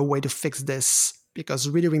a way to fix this because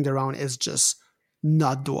redoing the round is just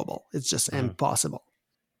not doable. It's just impossible.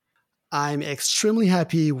 I'm extremely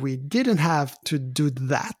happy we didn't have to do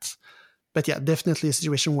that. But yeah, definitely a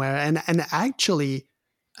situation where, and actually,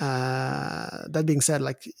 that being said,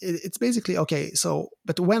 like it's basically okay. So,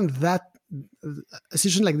 but when a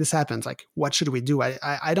situation like this happens, like what should we do?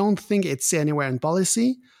 I don't think it's anywhere in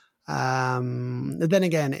policy. Then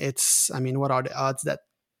again, what are the odds that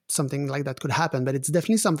something like that could happen? But it's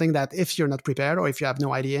definitely something that if you're not prepared or if you have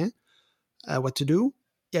no idea what to do,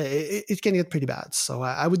 yeah, it can get pretty bad. So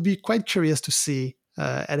I would be quite curious to see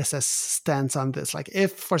LSS stance on this. Like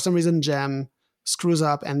if for some reason Gem screws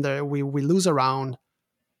up and we lose a round,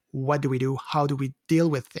 what do we do? How do we deal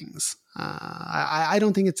with things? I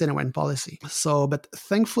don't think it's anywhere in policy. So, but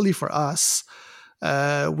thankfully for us,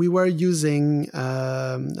 we were using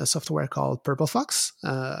a software called Purple Fox,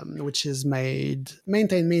 which is maintained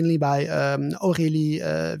mainly by Aurélie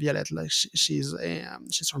Violette. Like she's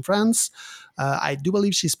from France. I do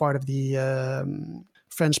believe she's part of the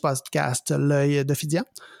French podcast L'Œil de Fidia.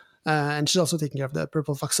 And she's also taking care of the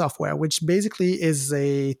Purple Fox software, which basically is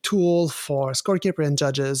a tool for scorekeeper and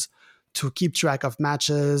judges to keep track of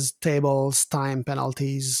matches, tables, time,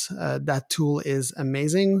 penalties. That tool is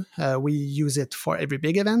amazing. We use it for every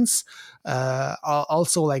big events.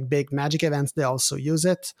 Also, like big Magic events, they also use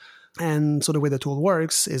it. And so the way the tool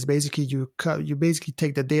works is basically you basically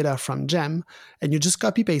take the data from Gem and you just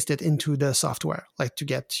copy paste it into the software, like to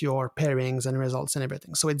get your pairings and results and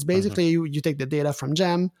everything. So it's basically you take the data from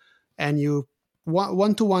Gem and you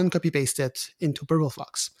one-to-one copy paste it into Purple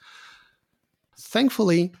Fox.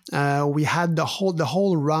 Thankfully, we had the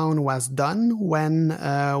whole round was done when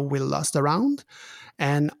we lost the round,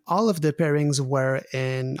 and all of the pairings were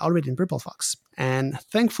already in Purple Fox. And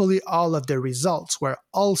thankfully, all of the results were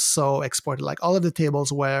also exported, like all of the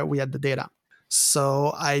tables where we had the data.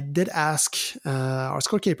 So I did ask our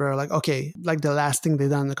scorekeeper, like, okay, like the last thing they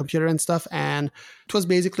done on the computer and stuff, and it was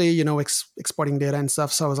basically, exporting data and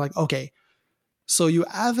stuff. So I was like, okay, so you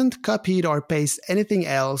haven't copied or pasted anything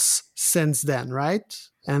else since then, right?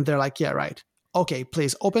 And they're like, yeah, right. Okay,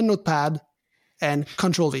 please open Notepad and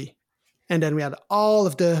Control-V. And then we had all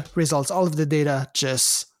of the results, all of the data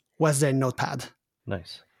just was there in Notepad.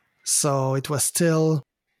 Nice. So it was still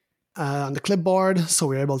on the clipboard, so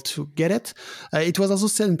we were able to get it. It was also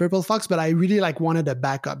still in Purple Fox, but I really wanted a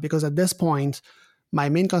backup because at this point, my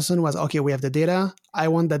main concern was, okay, we have the data. I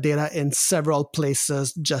want the data in several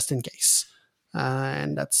places just in case.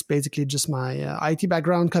 And that's basically just my IT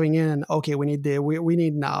background coming in. And okay, we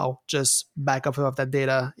need now just backup of that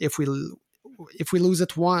data. If we lose it if we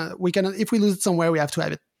lose it somewhere, we have to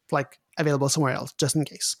have it like available somewhere else just in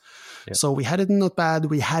case. Yep. So we had it in Notepad.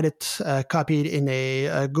 We had it copied in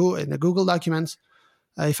a Google document,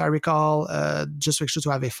 if I recall, just make sure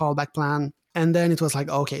to have a fallback plan. And then it was like,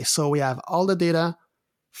 okay, so we have all the data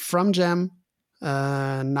from Gem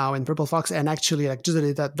now in Purple Fox, and actually like just the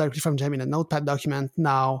data directly from Gem in a Notepad document.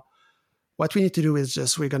 Now, what we need to do is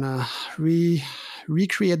just we're gonna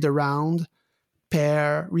recreate the round,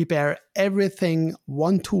 repair everything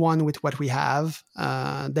one-to-one with what we have.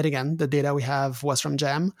 Then again, the data we have was from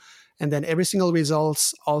Gem, and then every single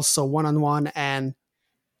results also one-on-one and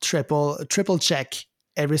triple check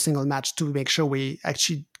every single match to make sure we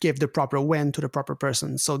actually give the proper win to the proper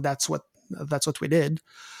person. So that's what we did.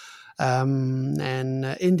 And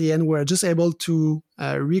in the end, we're just able to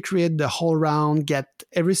recreate the whole round, get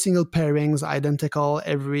every single pairings identical,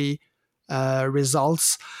 every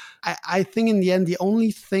results. I think in the end, the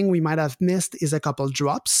only thing we might have missed is a couple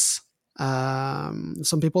drops.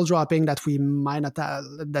 Some people dropping that we might not have,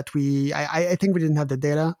 I think we didn't have the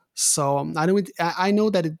data. So I know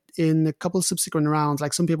that in a couple subsequent rounds,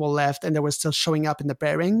 like some people left and they were still showing up in the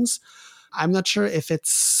pairings. I'm not sure if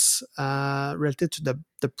it's related to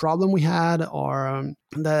the problem we had or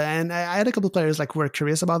and I had a couple players like who were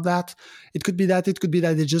curious about that. It could be that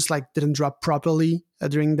they just like didn't drop properly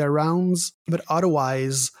during their rounds. But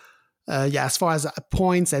otherwise, as far as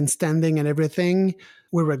points and standing and everything,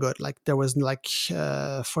 we were good. Like there was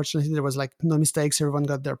fortunately there was like no mistakes. Everyone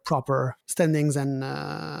got their proper standings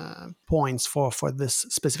and points for this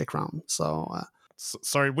specific round. So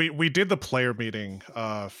Sorry, we did the player meeting,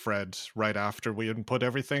 Fred, right after we input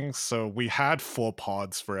everything. So we had full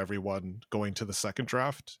pods for everyone going to the second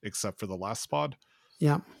draft, except for the last pod.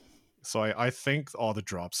 Yeah. So I think all the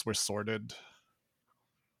drops were sorted.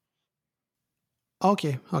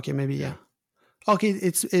 Okay. Maybe yeah. Okay,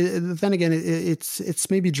 then again, it's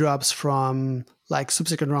maybe drops from like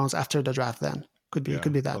subsequent rounds after the draft. Then could be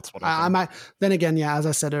that. That's what I think. might. Then again, yeah, as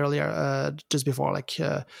I said earlier, just before, like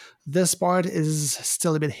this part is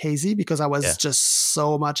still a bit hazy because I was just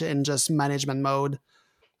so much in just management mode.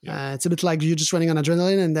 It's a bit like you're just running on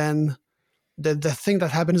adrenaline, and then the thing that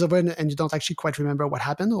happens over, and you don't actually quite remember what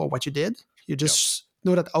happened or what you did. You just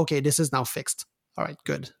know that okay, this is now fixed. All right,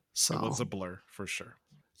 good. So it was a blur for sure.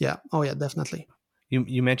 Yeah. Oh, yeah, definitely.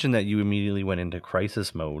 You mentioned that you immediately went into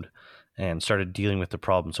crisis mode and started dealing with the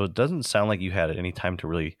problem. So it doesn't sound like you had any time to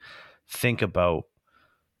really think about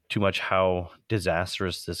too much how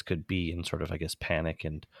disastrous this could be and sort of, I guess, panic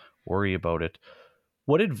and worry about it.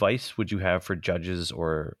 What advice would you have for judges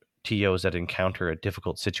or TOs that encounter a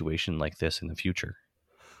difficult situation like this in the future?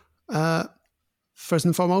 First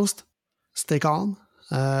and foremost, stay calm.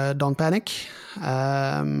 Don't panic.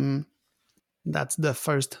 That's the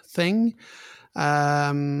first thing.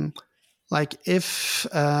 Like if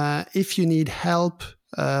you need help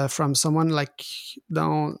from someone, like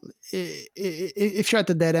don't, if you're at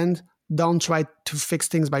the dead end, don't try to fix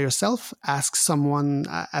things by yourself. Ask someone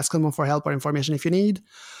for help or information if you need.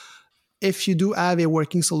 If you do have a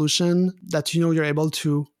working solution that you know you're able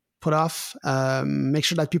to put off, make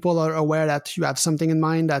sure that people are aware that you have something in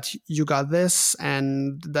mind, that you got this,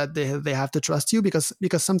 and that they have to trust you, because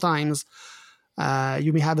sometimes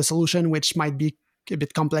you may have a solution which might be a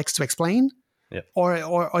bit complex to explain, or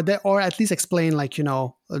at least explain, like, you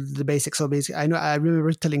know, the basics. So basically, I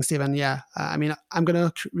remember telling Steven, I mean, I'm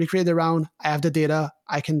gonna recreate the round. I have the data.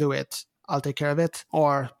 I can do it. I'll take care of it,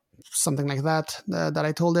 or something like that. That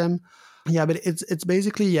I told him. Yeah, but it's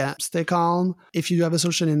basically, stay calm. If you have a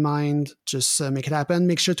solution in mind, just make it happen.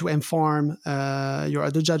 Make sure to inform your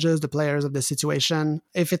other judges, the players, of the situation.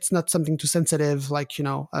 If it's not something too sensitive, like, you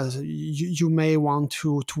know, you may want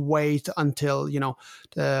to wait until, you know,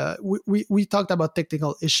 we talked about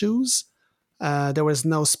technical issues. There was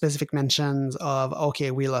no specific mentions of,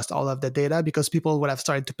 okay, we lost all of the data, because people would have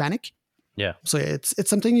started to panic. Yeah. So it's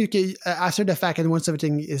something you can, after the fact, and once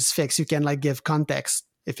everything is fixed, you can like give context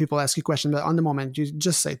if people ask you questions. But on the moment, you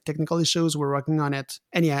just say technical issues, we're working on it.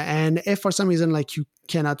 And if for some reason, like, you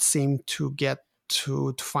cannot seem to get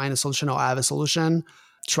to find a solution or have a solution,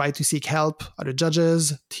 try to seek help, other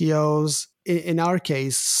judges, TOs. In our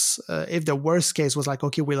case, if the worst case was like,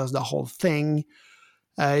 okay, we lost the whole thing,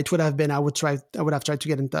 it would have been, I would have tried to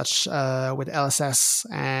get in touch with LSS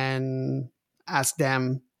and ask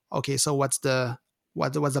them, okay, so what's the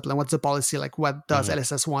plan? What's the policy? Like, what does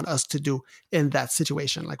LSS want us to do in that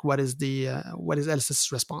situation? Like, what is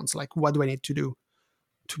LSS's response? Like, what do I need to do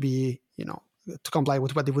to be, you know, to comply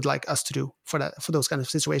with what they would like us to do for those kind of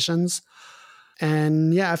situations?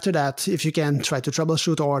 And after that, if you can, try to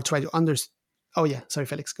troubleshoot or try to understand. Oh yeah, sorry,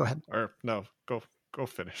 Felix, go ahead. Or no, go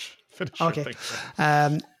finish. Okay.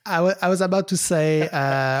 I was about to say,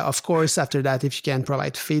 of course, after that, if you can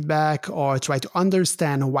provide feedback or try to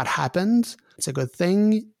understand what happened, it's a good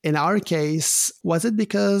thing. In our case, was it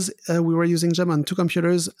because we were using Gem on two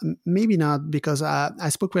computers? Maybe not, because I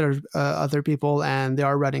spoke with other people and they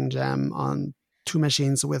are running Gem on two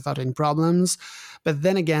machines without any problems. But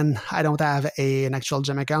then again, I don't have an actual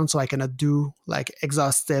Gem account, so I cannot do like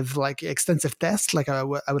exhaustive, like extensive tests like I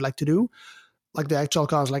would like to do. Like the actual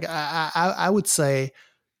cause, like I would say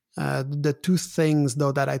the two things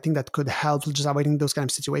though that I think that could help just avoiding those kind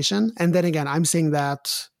of situation. And then again, I'm saying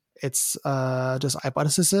that it's just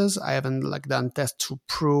hypotheses. I haven't like done tests to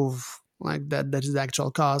prove like that is the actual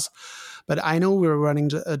cause. But I know we were running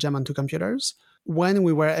Gem on two computers. When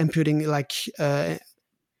we were inputting, like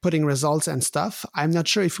putting results and stuff, I'm not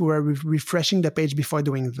sure if we were refreshing the page before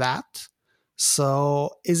doing that.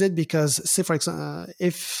 So is it because, say for example,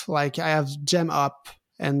 if like I have Gem up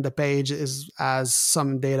and the page has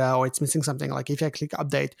some data or it's missing something, like if I click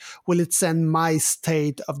update, will it send my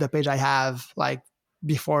state of the page I have like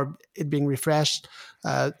before it being refreshed?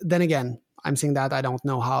 Then again, I'm saying that I don't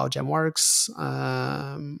know how Gem works.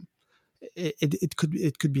 It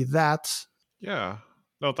could be that. Yeah.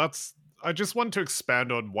 No, I just want to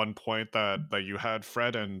expand on one point that you had,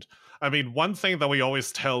 Fred. And I mean, one thing that we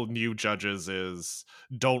always tell new judges is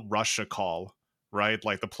don't rush a call, right?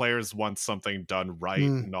 Like the players want something done right,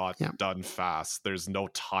 not done fast. There's no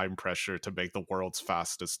time pressure to make the world's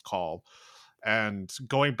fastest call. And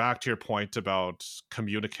going back to your point about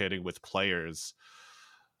communicating with players,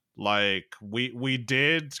 Like we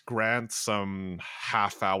did grant some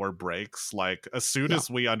half-hour breaks. Like as soon Yeah. as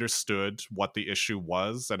we understood what the issue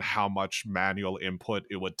was and how much manual input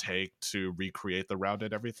it would take to recreate the round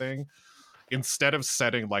and everything, instead of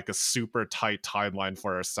setting like a super tight timeline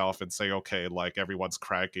for ourselves and say, okay, like everyone's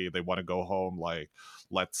cranky, they want to go home, like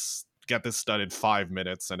let's get this done in 5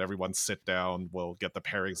 minutes and everyone sit down, we'll get the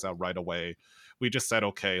pairings out right away. We just said,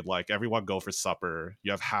 okay, like everyone go for supper,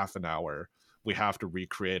 you have half an hour, we have to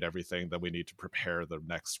recreate everything that we need to prepare the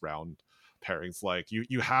next round pairings. Like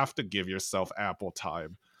you have to give yourself ample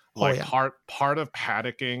time. Oh Like yeah. part of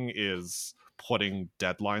panicking is putting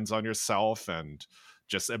deadlines on yourself and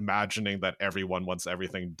just imagining that everyone wants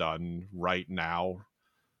everything done right now.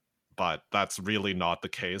 But that's really not the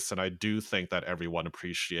case. And I do think that everyone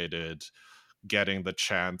appreciated getting the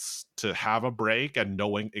chance to have a break and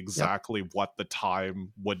knowing Yep. exactly what the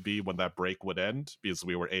time would be when that break would end, because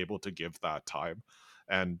we were able to give that time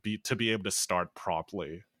and be able to start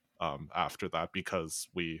promptly after that, because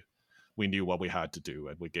we knew what we had to do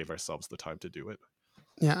and we gave ourselves the time to do it.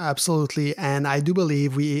 Yeah, absolutely. And I do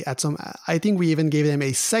believe I think we even gave them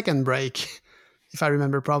a second break, if I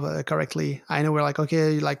remember correctly. I know we're like,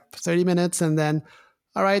 okay, like 30 minutes and then,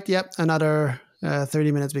 all right, yep, another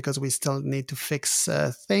 30 minutes because we still need to fix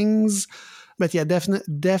things. But yeah,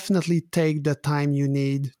 definitely take the time you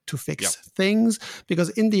need to fix things, because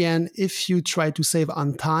in the end, if you try to save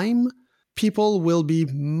on time, people will be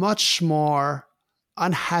much more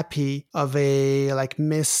unhappy of a like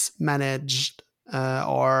mismanaged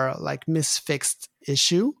or like misfixed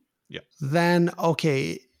issue, then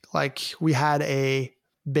okay, like we had a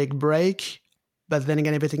big break, but then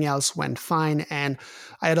again, everything else went fine. And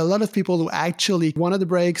I had a lot of people who actually wanted the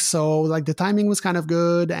break. So like the timing was kind of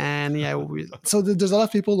good. And yeah, so there's a lot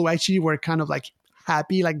of people who actually were kind of like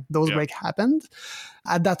happy, like those break happened.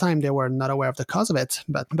 At that time, they were not aware of the cause of it.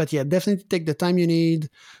 But yeah, definitely take the time you need,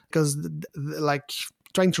 because like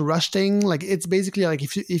trying to rush things, like it's basically like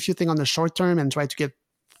if you think on the short term and try to get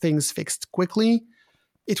things fixed quickly,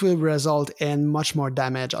 it will result in much more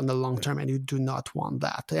damage on the long term, and you do not want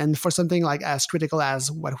that. And for something like as critical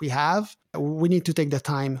as what we have, we need to take the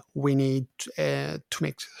time we need to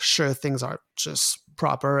make sure things are just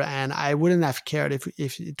proper. And I wouldn't have cared if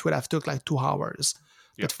it would have took like 2 hours.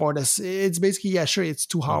 But for this, it's basically, yeah, sure, it's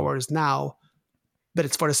 2 hours now, but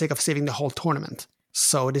it's for the sake of saving the whole tournament.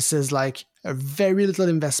 So this is like a very little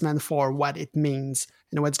investment for what it means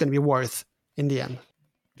and what it's going to be worth in the end.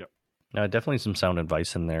 Definitely some sound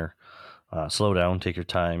advice in there. Slow down, take your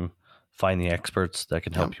time, find the experts that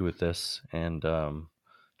can help you with this, and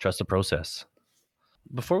trust the process.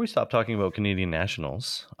 Before we stop talking about Canadian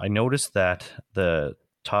nationals, I noticed that the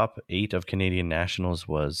top 8 of Canadian nationals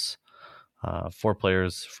was 4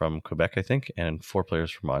 players from Quebec, I think, and 4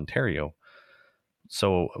 players from Ontario.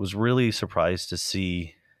 So I was really surprised to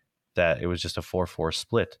see that it was just a 4-4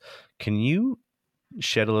 split. Can you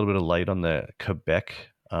shed a little bit of light on the Quebec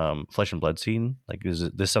flesh and blood scene? Like, is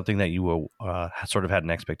this something that you sort of had an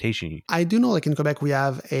expectation? I do know, like in Quebec, we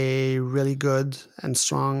have a really good and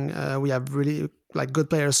strong, we have really like good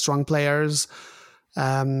players, strong players.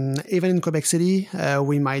 Even in Quebec City,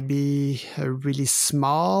 we might be really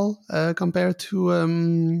small compared to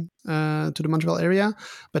the Montreal area,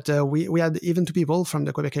 but we had even 2 people from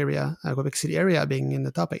the Quebec area, Quebec City area, being in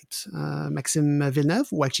the top 8. Maxime Villeneuve,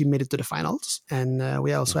 who actually made it to the finals, and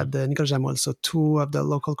we also had Nicole Jamoul, so 2 of the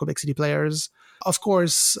local Quebec City players. Of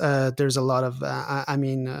course, there's a lot of,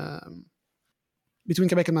 between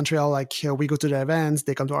Quebec and Montreal, like we go to their events,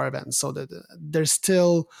 they come to our events. So there's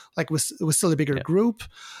still like we're still a bigger group.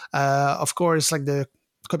 Of course, like the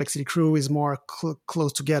Quebec City crew is more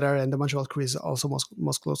close together, and the Montreal crew is also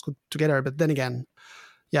most close together. But then again,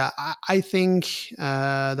 yeah, I think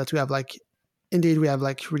that we have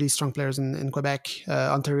like really strong players in Quebec.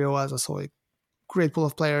 Ontario has also a great pool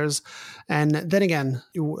of players, and then again,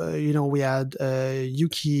 we had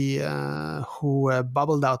Yuki who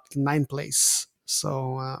bubbled out 9th place.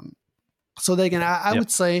 So then again, I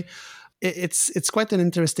would say it's quite an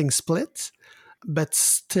interesting split, but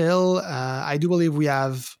still, I do believe we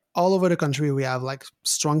have all over the country, we have like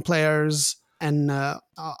strong players. And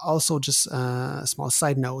also just a small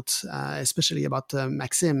side note, especially about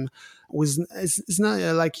Maxime, is not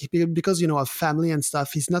like, because, of family and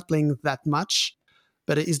stuff, he's not playing that much,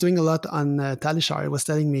 but he's doing a lot on Talishar. He was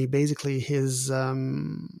telling me basically his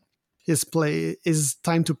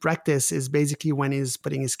time to practice is basically when he's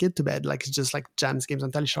putting his kid to bed. Like, it's just like jams games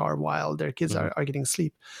on Talishar while their kids are getting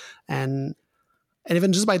sleep. And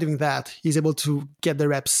even just by doing that, he's able to get the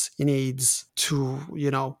reps he needs to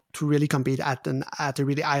really compete at a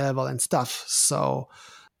really high level and stuff. So,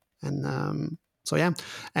 and So yeah,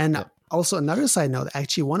 and Yep. also another side note.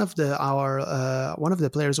 Actually, one of the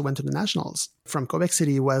players who went to the nationals from Quebec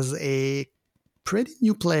City was a pretty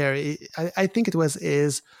new player. I think it was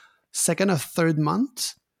his second or third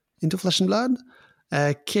month into Flesh and Blood.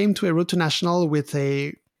 Came to a Road to National with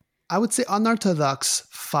a, I would say, unorthodox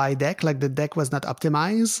Phi deck. Like the deck was not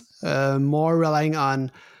optimized, more relying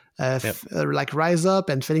on like Rise Up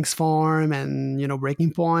and Phoenix Form and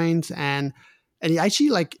Breaking Point, and he actually,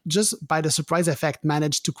 like, just by the surprise effect,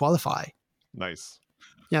 managed to qualify. Nice.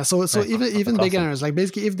 Yeah, so Nice. even That's beginners, awesome. like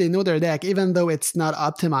basically if they know their deck, even though it's not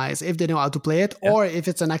optimized, if they know how to play it, or if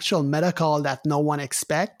it's an actual meta call that no one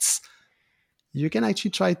expects, you can actually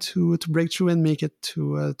try to break through and make it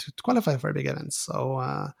to qualify for big events.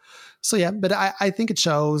 So yeah, but I think it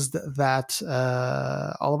shows that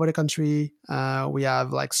all over the country we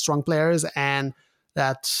have like strong players, and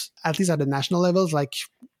that at least at the national levels, like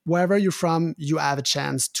wherever you're from, you have a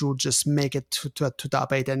chance to just make it to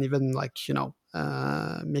top 8, and even like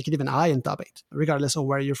make it even high in top 8, regardless of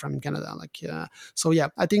where you're from in Canada. Like so yeah,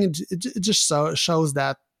 I think it just shows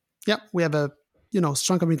that we have a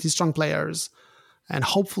strong community, strong players, and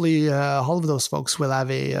hopefully all of those folks will have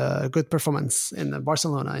a good performance in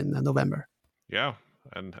Barcelona in November. Yeah,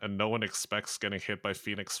 and no one expects getting hit by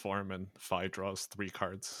Phoenix Form and Phi draws 3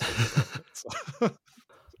 cards.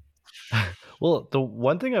 Well, the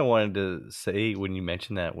one thing I wanted to say when you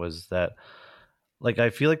mentioned that was that, like,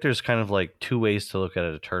 I feel like there's kind of like two ways to look at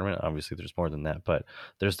a tournament. Obviously, there's more than that, but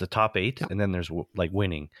there's the top 8, and then there's like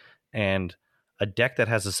winning. And a deck that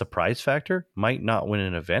has a surprise factor might not win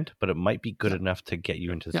an event, but it might be good enough to get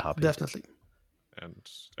you into the top 8. Definitely.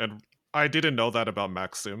 And I didn't know that about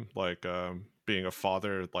Maxim, like being a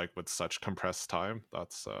father, like with such compressed time.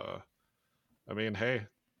 That's I mean, hey,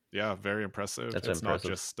 yeah, very impressive. That's It's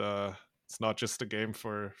impressive. it's not just a game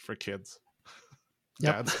for kids.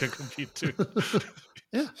 Yep. Dads can compete too.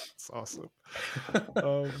 Yeah, it's awesome.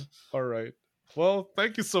 All right. Well,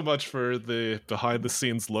 thank you so much for the behind the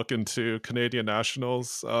scenes look into Canadian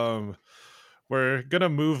Nationals. We're gonna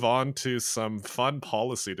move on to some fun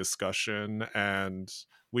policy discussion, and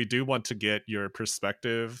we do want to get your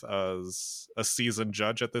perspective as a seasoned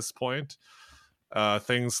judge at this point.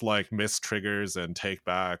 Things like missed triggers and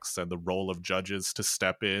takebacks and the role of judges to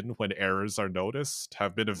step in when errors are noticed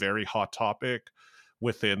have been a very hot topic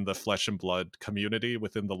within the Flesh and Blood community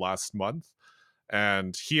within the last month.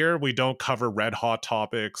 And here we don't cover red hot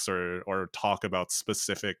topics or talk about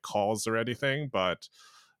specific calls or anything, but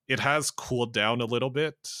it has cooled down a little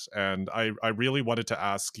bit. And I really wanted to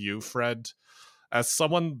ask you, Fred, as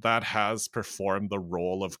someone that has performed the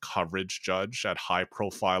role of coverage judge at high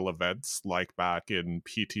profile events like back in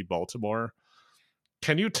PT Baltimore,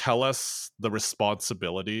 can you tell us the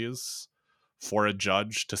responsibilities for a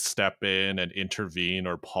judge to step in and intervene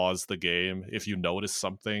or pause the game if you notice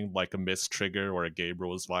something like a missed trigger or a game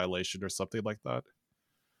rules violation or something like that?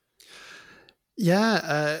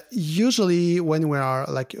 Yeah, usually when we are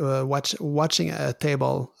like watching a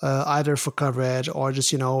table, either for coverage or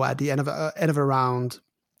just at the end of a round,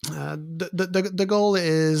 the goal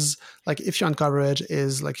is, like, if you're on coverage,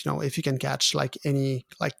 is like if you can catch like any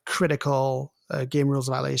like critical game rules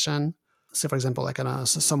violation. Say for example, like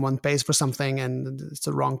someone pays for something and it's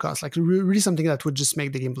the wrong cost, like really something that would just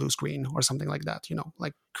make the game blue screen or something like that.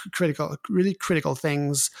 Like really critical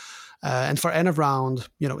things. And for end of round,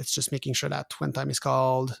 it's just making sure that when time is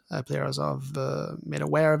called, players have made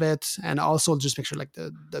aware of it, and also just make sure like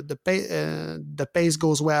the pace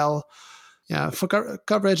goes well. Yeah, for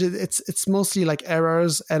coverage, it's mostly like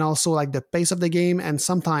errors and also like the pace of the game, and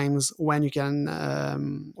sometimes when you can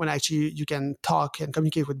when actually you can talk and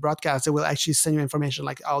communicate with broadcast, they will actually send you information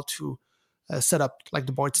like how to set up like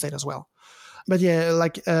the board state as well. But yeah,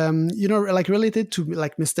 like like related to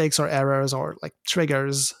like mistakes or errors or like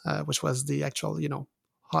triggers, which was the actual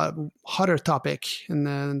hotter topic in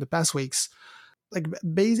the past weeks. Like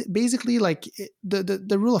basically, like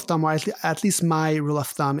the rule of thumb, or at least my rule of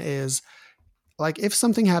thumb, is like if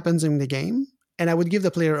something happens in the game and I would give the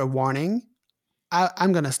player a warning,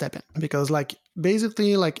 I'm gonna step in, because like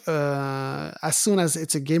basically like as soon as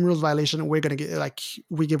it's a game rules violation, we're gonna get like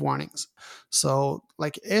we give warnings. So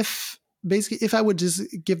like if I would just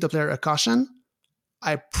give the player a caution,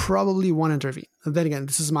 I probably won't intervene. And then again,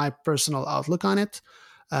 this is my personal outlook on it.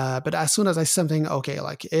 But as soon as I see something, okay,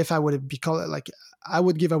 like if I would be called, like I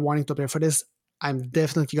would give a warning to the player for this, I'm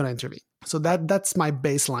definitely gonna intervene. So that's my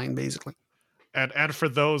baseline basically. And for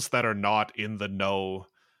those that are not in the know,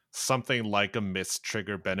 something like a missed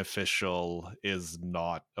trigger beneficial is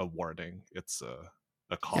not a warning; it's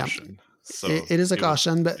a caution. Yeah. So it is a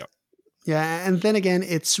caution, but Yeah, and then again,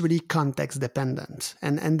 it's really context dependent,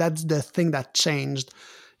 and that's the thing that changed.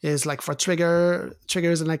 Is like for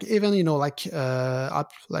triggers and like even like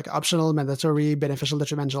like optional, mandatory, beneficial,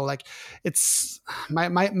 detrimental. Like it's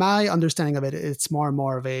my understanding of it. It's more and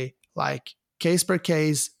more of a like case per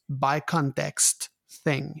case by context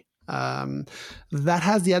thing. That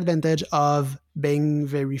has the advantage of being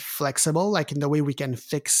very flexible, like in the way we can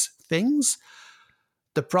fix things.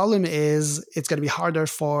 The problem is it's going to be harder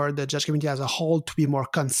for the judge community as a whole to be more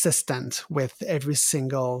consistent with every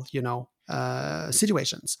single,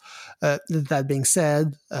 situations. That being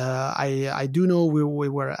said, I do know we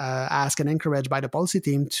were asked and encouraged by the policy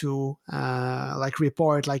team to like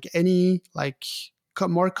report like any like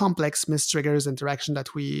more complex mistriggers interaction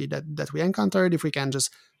that we encountered. If we can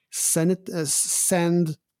just send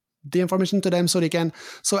the information to them so they can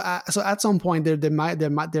so at some point they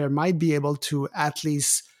might be able to at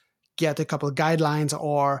least get a couple of guidelines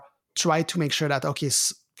or try to make sure that okay,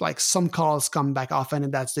 like some calls come back often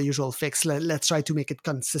and that's the usual fix. Let's try to make it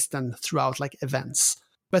consistent throughout like events.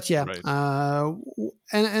 But yeah, Right.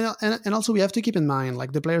 And also we have to keep in mind,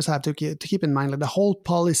 like the players have to keep in mind, like the whole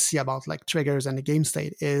policy about like triggers and the game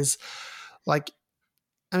state is like,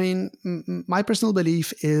 I mean, my personal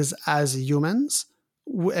belief is as humans,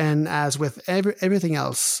 and as with everything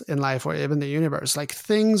else in life or even the universe, like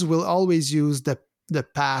things will always use the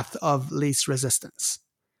path of least resistance.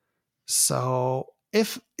 So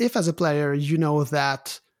if as a player you know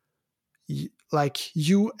that like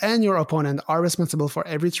you and your opponent are responsible for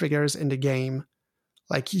every triggers in the game,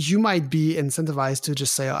 like you might be incentivized to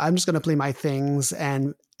just say, oh, I'm just going to play my things,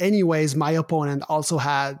 and anyways my opponent also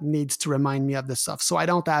needs to remind me of this stuff, so I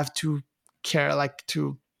don't have to care like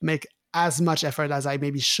to make as much effort as I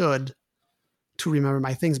maybe should to remember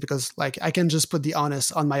my things, because like I can just put the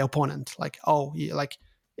onus on my opponent, like, oh, like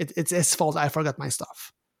it's his fault I forgot my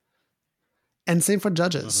stuff. And same for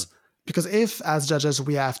judges, because if as judges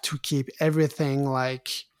we have to keep everything like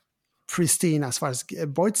pristine as far as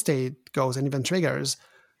board state goes and even triggers,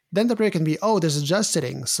 then the player can be, oh, there's a judge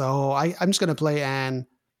sitting, so I'm just going to play and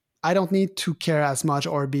I don't need to care as much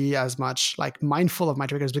or be as much like mindful of my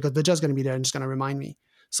triggers because the judge is going to be there and just going to remind me.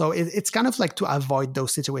 So it's kind of like to avoid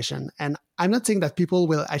those situations. And I'm not saying that people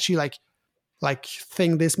will actually like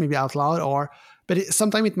think this maybe out loud, but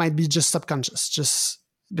sometimes it might be just subconscious, just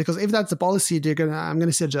because if that's the policy, I'm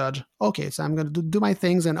gonna see a judge. Okay, so I'm gonna do my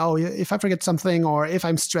things, and oh, if I forget something or if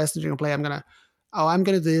I'm stressed during a play, I'm gonna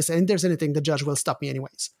do this. And if there's anything, the judge will stop me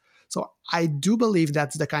anyways. So I do believe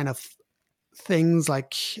that's the kind of things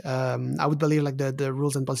like I would believe like the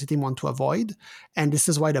rules and policy team want to avoid, and this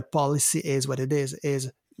is why the policy is what it is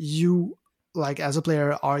you like as a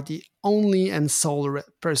player are the only and sole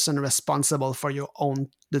person responsible for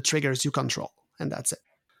the triggers you control, and that's it.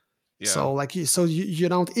 Yeah. So like you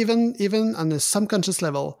don't even on a subconscious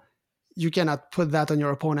level, you cannot put that on your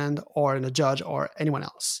opponent or on a judge or anyone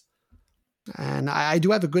else. And I do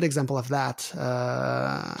have a good example of that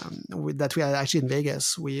that we had actually in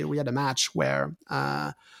Vegas. We had a match where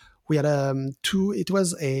we had it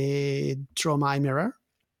was a Dromai mirror,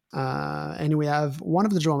 and we have one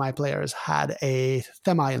of the Dromai players had a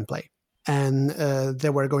Thamai in play, and they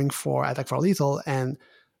were going for attack for lethal, and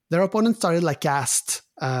their opponent started like cast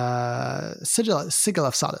Sigil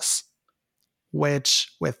of Solace, which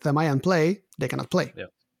with Thamai in play they cannot play. Yeah.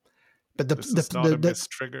 But this is not a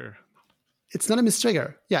mistrigger. It's not a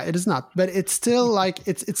mistrigger. Yeah, it is not. But it's still like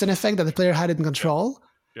it's an effect that the player had in control.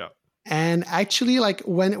 Yeah. And actually, like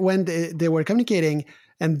when they were communicating,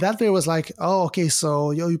 and that player was like, "Oh, okay,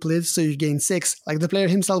 so you played, so you gain 6." Like the player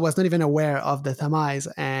himself was not even aware of the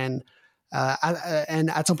Thamais, and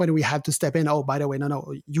at some point we had to step in. Oh, by the way,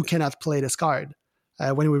 no, you cannot play this card.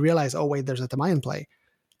 When we realized, oh wait, there's a Thamai in play.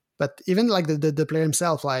 But even like the player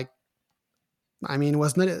himself, like, I mean,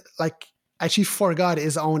 was not like. Actually forgot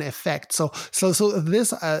his own effect. So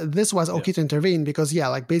this was okay to intervene because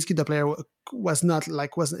like basically the player was not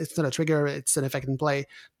like it's not a trigger, it's an effect in play.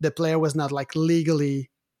 The player was not like legally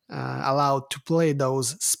allowed to play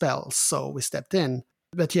those spells, so we stepped in.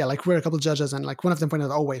 But like we're a couple of judges, and like one of them pointed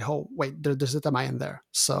out, oh wait, there's a Thamai in there.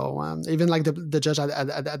 So even like the judge at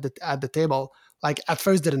the table, like at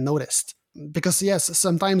first didn't notice. Because yes,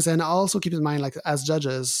 sometimes, and also keep in mind, like as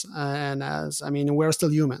judges and we're still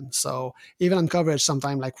human. So even on coverage,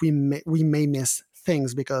 sometimes like we may miss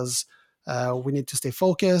things because we need to stay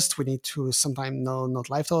focused. We need to sometimes know not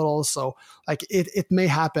life totals. So like it may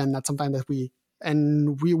happen that sometimes that we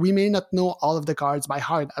may not know all of the cards by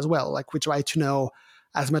heart as well. Like we try to know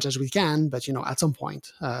as much as we can, but at some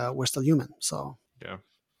point we're still human. So yeah,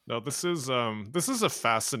 no, this is a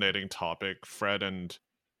fascinating topic, Fred, and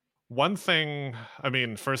One thing, I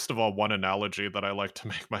mean, first of all, one analogy that I like to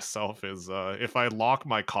make myself is if I lock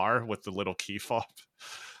my car with the little key fob.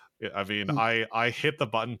 I mean, Mm, I hit the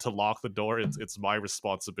button to lock the door. It's my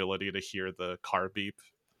responsibility to hear the car beep.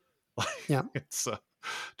 Like yeah. it's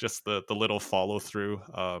just the little follow through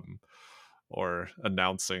or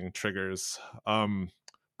announcing triggers.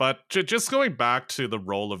 But just going back to the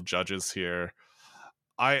role of judges here,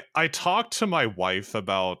 I talked to my wife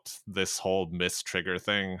about this whole miss trigger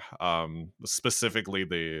thing, specifically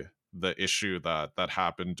the issue that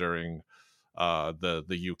happened during the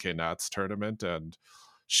UK Nats tournament, and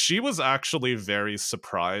she was actually very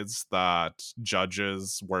surprised that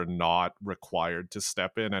judges were not required to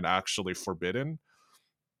step in and actually forbidden.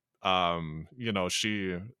 You know,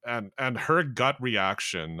 she and her gut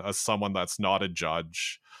reaction as someone that's not a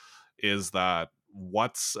judge is that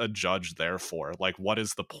what's a judge there for? Like, what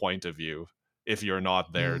is the point of you if you're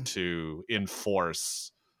not there Mm, to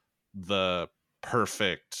enforce the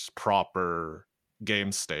perfect, proper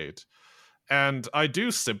game state? And I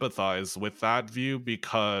do sympathize with that view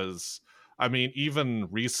because, I mean, even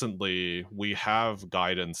recently, we have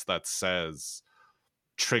guidance that says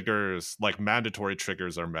triggers, like mandatory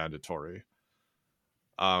triggers, are mandatory.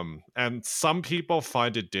 And some people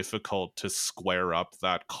find it difficult to square up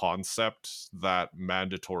that concept that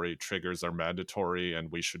mandatory triggers are mandatory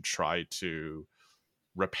and we should try to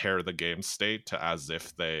repair the game state to as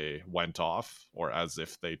if they went off or as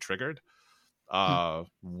if they triggered, mm,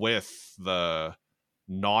 with the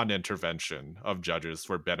non-intervention of judges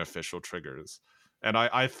for beneficial triggers. And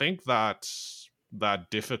I think that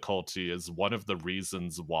that difficulty is one of the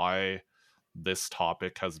reasons why this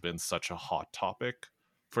topic has been such a hot topic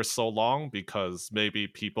for so long, because maybe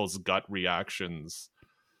people's gut reactions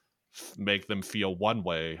make them feel one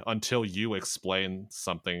way until you explain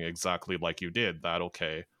something exactly like you did, that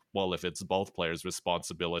okay, well, if it's both players'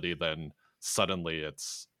 responsibility, then suddenly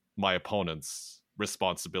it's my opponent's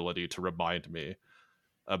responsibility to remind me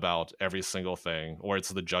about every single thing, or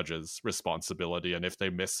it's the judge's responsibility, and if they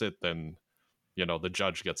miss it, then you know the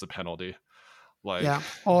judge gets a penalty. Like, yeah.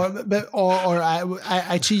 Or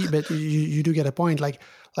I cheat, but you do get a point. Like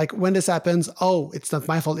when this happens, oh, it's not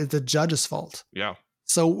my fault. It's the judge's fault. yeah,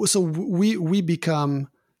 So we become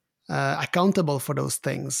accountable for those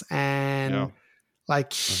things, yeah, and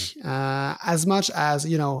like Hmm. as much as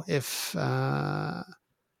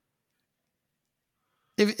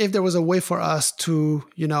if there was a way for us to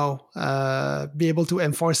be able to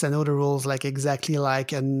enforce and know the rules like exactly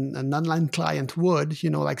like an online client would,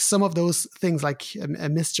 like some of those things like a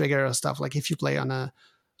miss trigger or stuff, like if you play on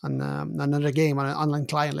another game on an online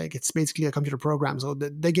client, like it's basically a computer program, so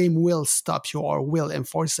the game will stop you or will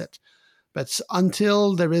enforce it. But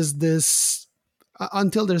until there's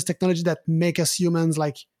technology that make us humans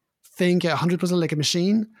like think 100% like a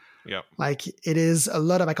machine, yeah, like it is a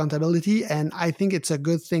lot of accountability, and I think it's a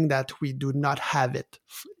good thing that we do not have it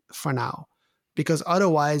for now, because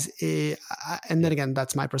otherwise, and then Yeah. again,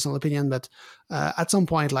 that's my personal opinion, but at some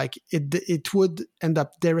point, like it would end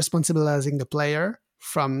up deresponsibilizing the player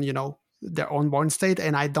from their own born state,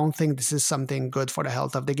 and I don't think this is something good for the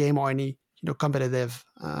health of the game or any competitive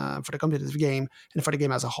for the competitive game and for the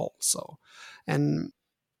game as a whole. So, and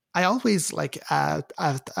I always like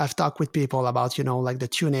I've talked with people about like the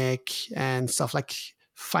tunic and stuff, like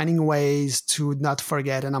finding ways to not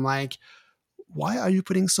forget, and I'm like, why are you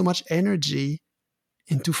putting so much energy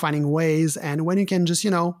into finding ways, and when you can just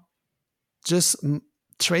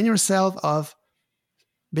train yourself of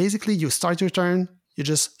basically you start your turn, you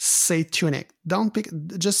just say tunic, don't pick,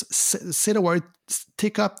 just say the word,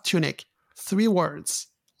 take up tunic, 3 words,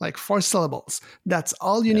 like 4 syllables. That's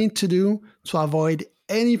all you Yeah. need to do to avoid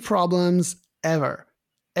any problems ever.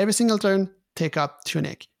 Every single turn, take up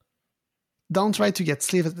tunic. Don't try to get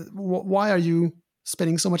sleep. Why are you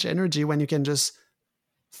spending so much energy when you can just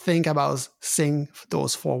think about saying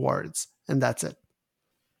those 4 words and that's it?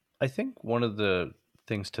 I think one of the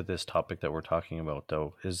things to this topic that we're talking about,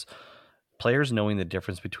 though, is players knowing the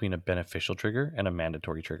difference between a beneficial trigger and a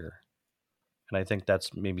mandatory trigger. And I think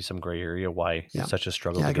that's maybe some gray area why Yeah, it's such a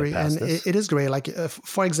struggle yeah, I to get agree, and past this. it is great. Like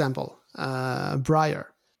for example,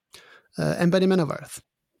 Briar, embodiment of Earth.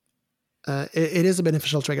 It is a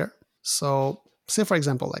beneficial trigger. So, say for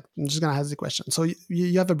example, like I'm just gonna ask the question. So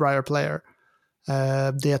you have a Briar player.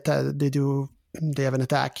 They have an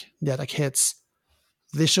attack. The attack hits.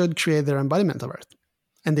 They should create their embodiment of Earth,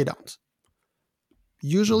 and they don't. Hmm.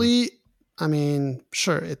 Usually, I mean,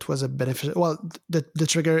 sure, it was a beneficial. Well, the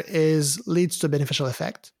trigger leads to a beneficial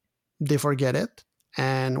effect. They forget it,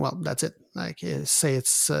 and well, that's it. Like say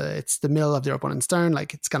it's the middle of their opponent's turn.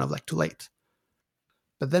 Like it's kind of like too late.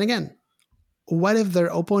 But then again, what if their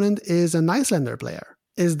opponent is an Icelander player?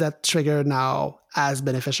 Is that trigger now as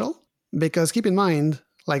beneficial? Because keep in mind,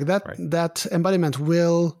 like that embodiment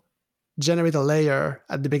will generate a layer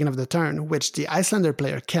at the beginning of the turn, which the Icelander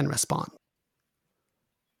player can respond.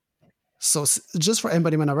 So just for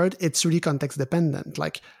embodiment of Earth, it's really context dependent.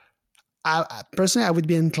 Like, personally, I would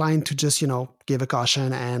be inclined to just, give a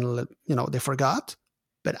caution and, they forgot.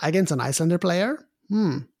 But against an Icelander player,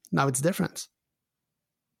 now it's different.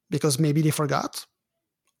 Because maybe they forgot,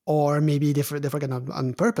 or maybe they forgot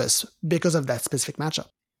on purpose because of that specific matchup.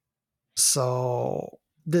 So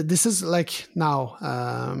this is like now,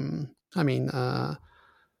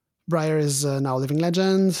 Briar is now Living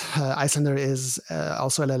Legend. Icelander is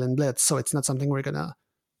also LL Blitz, so it's not something we're going to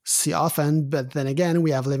see often. But then again,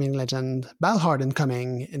 we have Living Legend Balharden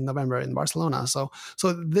coming in November in Barcelona. So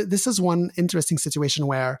this is one interesting situation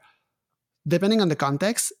where, depending on the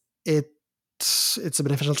context, it's a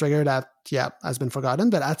beneficial trigger that, has been forgotten.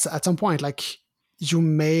 But at some point, like, you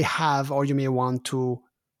may have or you may want to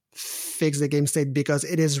fix the game state because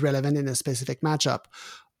it is relevant in a specific matchup.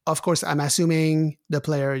 Of course, I'm assuming the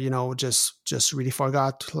player, just really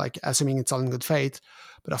forgot, like assuming it's all in good faith.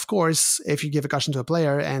 But of course, if you give a caution to a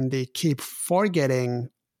player and they keep forgetting,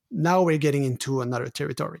 now we're getting into another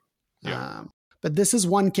territory. Yeah. But this is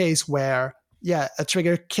one case where, a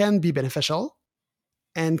trigger can be beneficial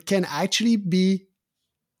and can actually be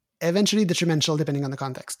eventually detrimental depending on the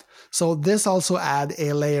context. So this also add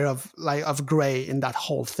a layer of gray in that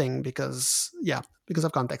whole thing because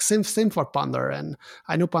of context. Same for Ponder, and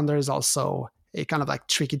I know Ponder is also a kind of like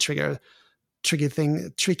tricky thing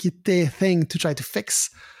to try to fix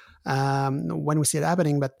when we see it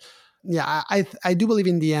happening. But I do believe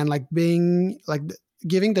in the end, like being like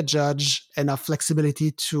giving the judge enough flexibility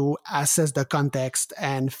to assess the context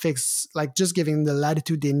and fix, like just giving the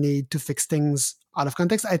latitude they need to fix things out of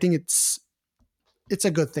context. I think it's a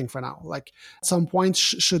good thing for now. Like at some point,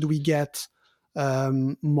 should we get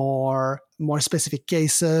more specific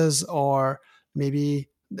cases, or maybe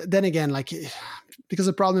then again, like, because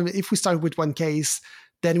the problem, if we start with one case,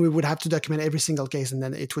 then we would have to document every single case, and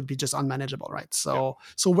then it would be just unmanageable, right? So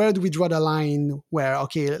where do we draw the line where,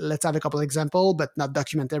 okay, let's have a couple examples, but not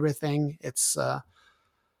document everything? It's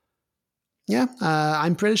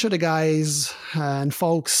I'm pretty sure the guys and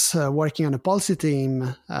folks working on a policy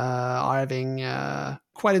team are having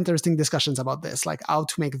quite interesting discussions about this, like how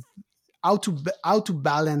to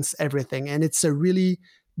balance everything. And it's a really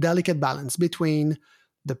delicate balance between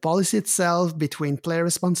the policy itself, between player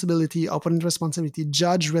responsibility, opponent responsibility,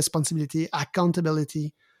 judge responsibility,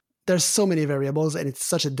 accountability. There's so many variables, and it's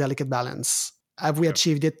such a delicate balance. Have we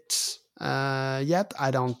achieved it yet?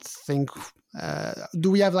 I don't think.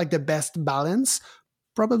 Do we have like the best balance?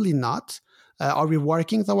 Probably not. Are we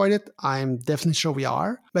working toward it? I'm definitely sure we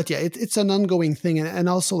are. But it's an ongoing thing. And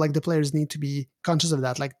also, like, the players need to be conscious of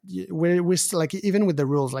that. Like, we're still, like, even with the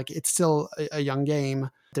rules, like, it's still a young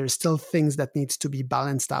game. There's still things that needs to be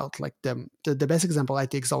balanced out. Like, the best example I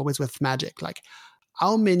take is always with Magic. Like,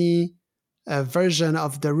 how many version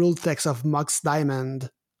of the rule text of Mox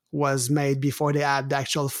Diamond was made before they had the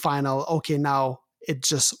actual final, okay, now it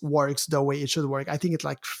just works the way it should work? I think it's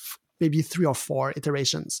like maybe 3 or 4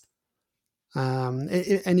 iterations.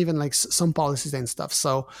 And even like some policies and stuff.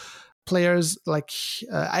 So players like,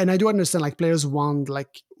 and I do understand, like, players want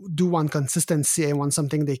consistency and want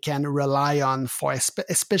something they can rely on for,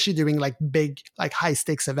 especially during like big, like high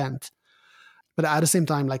stakes event. But at the same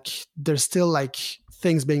time, like, there's still like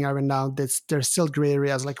things being ironed out. There's still gray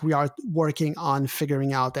areas. Like, we are working on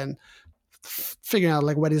figuring out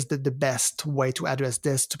like what is the best way to address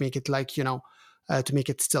this to make it like, to make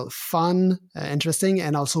it still fun, interesting,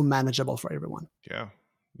 and also manageable for everyone. Yeah.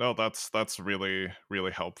 No, that's really,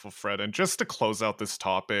 really helpful, Fred. And just to close out this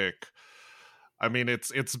topic, I mean,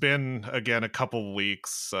 it's been, again, a couple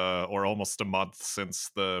weeks or almost a month since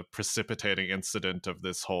the precipitating incident of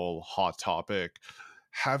this whole hot topic.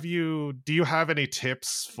 Do you have any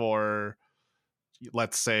tips for,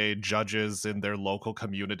 let's say, judges in their local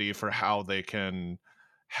community for how they can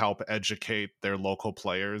help educate their local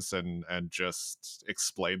players and just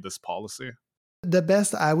explain this policy? The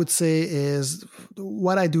best I would say is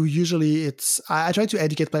what I do usually. I try to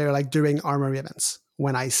educate player like during armory events.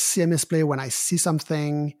 When I see a misplay, when I see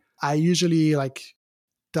something, I usually like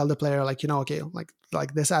tell the player like, okay,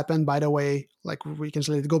 like this happened, by the way, like we can just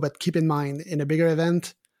let it go. But keep in mind, in a bigger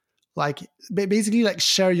event, like basically like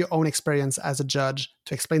share your own experience as a judge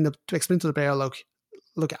to explain to the player, look,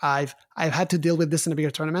 I've had to deal with this in a bigger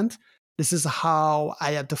tournament. This is how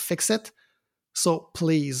I had to fix it. So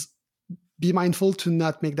please be mindful to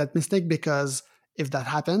not make that mistake, because if that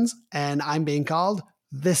happens and I'm being called,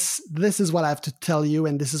 this is what I have to tell you,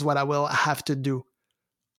 and this is what I will have to do.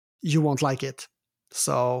 You won't like it.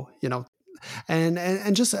 So,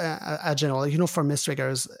 and just a general, for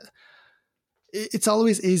mistriggers, it's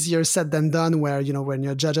always easier said than done where, when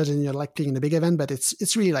you're judged and you're like playing a big event, but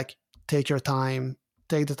it's really like, take your time,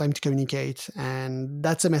 take the time to communicate. And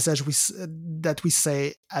that's a message that we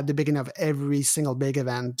say at the beginning of every single big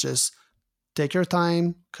event. Just take your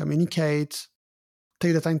time, communicate,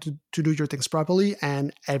 take the time to do your things properly,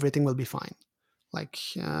 and everything will be fine. Like,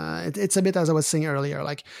 it's a bit, as I was saying earlier,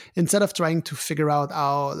 like, instead of trying to figure out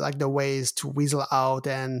how, like, the ways to weasel out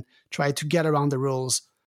and try to get around the rules,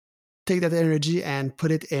 take that energy and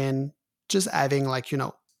put it in just having, like,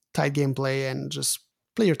 tight gameplay, and just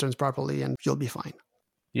play your turns properly, and you'll be fine.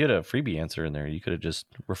 You had a freebie answer in there. You could have just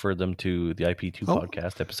referred them to the IP2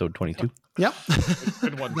 podcast, episode 22. Yep.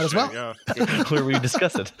 Good one as well. Yeah. Where we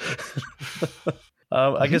discuss it.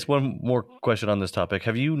 I guess one more question on this topic.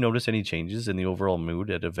 Have you noticed any changes in the overall mood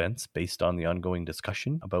at events based on the ongoing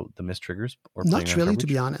discussion about the mistriggers? Or not really, to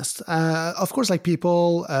be honest. Of course, like,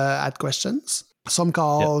 people had questions. Some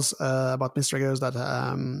calls about mistriggers that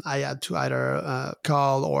I had to either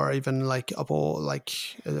call or even like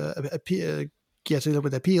get rid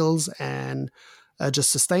with appeals and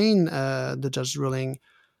just sustain the judge's ruling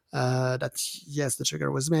that yes, the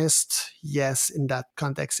trigger was missed. Yes, in that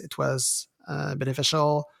context, it was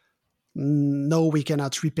beneficial. No, we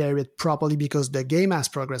cannot repair it properly because the game has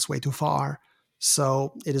progressed way too far.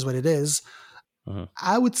 So it is what it is. Mm-hmm.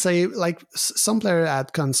 I would say, like, some player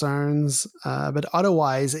had concerns, but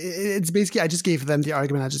otherwise, it's basically, I just gave them the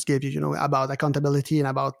argument I just gave you, about accountability and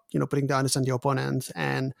about, putting the onus on the opponent.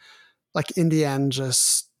 And, like, in the end,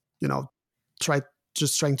 just, trying to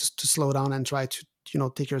slow down and try to,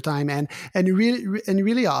 take your time. And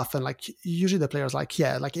really often, like, usually the players like,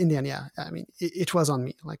 yeah, like, in the end, yeah, I mean, it was on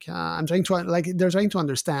me. Like, I'm trying to, like, they're trying to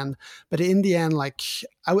understand, but in the end, like,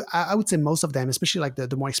 I would say most of them, especially like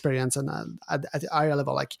the more experienced and at the higher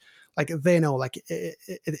level, like they know, like,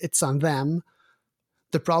 it's on them.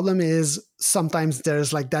 The problem is sometimes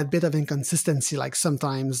there's like that bit of inconsistency. Like,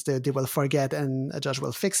 sometimes they will forget and a judge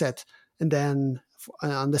will fix it. And then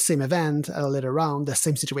on the same event, a later round, the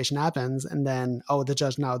same situation happens. And then, the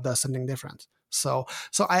judge now does something different. So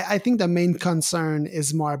I think the main concern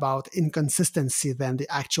is more about inconsistency than the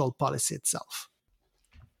actual policy itself.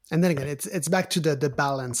 And then again, it's back to the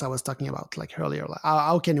balance I was talking about, like, earlier. Like,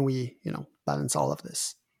 how can we, balance all of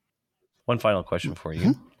this? One final question for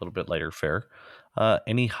you, a little bit lighter fare.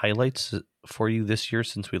 Any highlights for you this year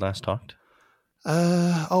since we last talked?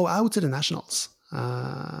 I would say the Nationals.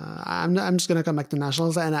 I'm just gonna come back to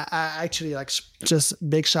Nationals, and I actually, like, just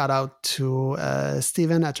big shout out to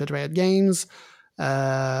Steven at Red Riot Games,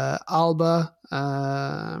 Alba,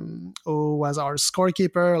 who was our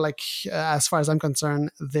scorekeeper. Like, as far as I'm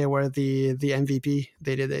concerned, they were the MVP.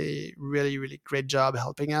 They did a really, really great job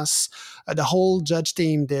helping us. The whole judge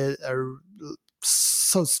team did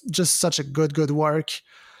such a good work.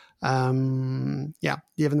 The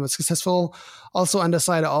event was successful. Also on the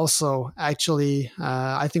side, actually,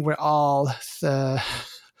 I think we're all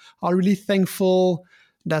really thankful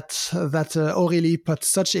that Aurélie put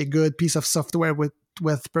such a good piece of software with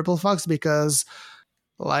Purple Fox, because,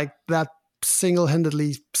 like, that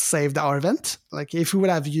single-handedly saved our event. Like, if we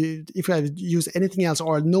had used anything else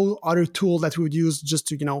or no other tool that we would use just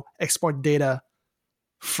to export data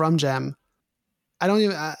from Gem,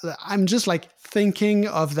 I'm just, like, thinking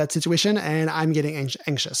of that situation and I'm getting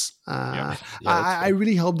anxious. I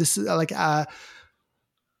really hope this is like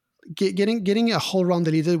getting a whole round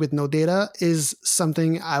deleted with no data is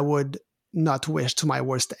something I would not wish to my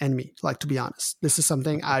worst enemy. Like, to be honest, this is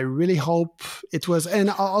something I really hope it was.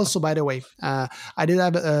 And also, by the way, I did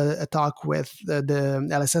have a talk with the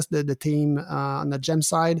LSS, the team on the Gem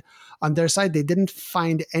side. On their side, they didn't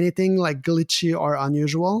find anything like glitchy or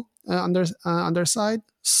unusual on their side.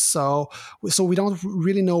 So we don't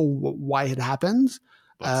really know why it happened.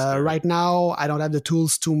 Right now, I don't have the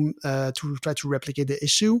tools to try to replicate the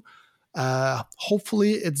issue.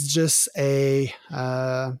 Hopefully, it's just a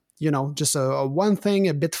one thing,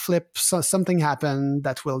 a bit flip, so something happened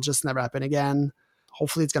that will just never happen again.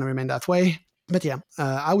 Hopefully, it's going to remain that way. But yeah,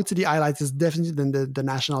 I would say the highlight is definitely the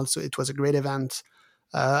National. So it was a great event.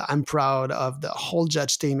 I'm proud of the whole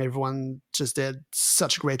judge team. Everyone just did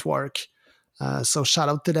such great work. So shout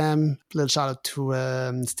out to them. Little shout out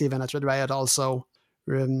to Steven at Red Riot also.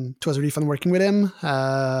 It was really fun working with him.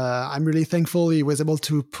 I'm really thankful he was able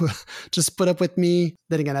to put up with me.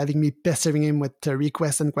 Then again, having me pestering him with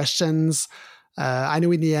requests and questions. I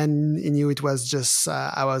knew in the end, he knew it was just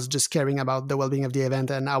I was just caring about the well-being of the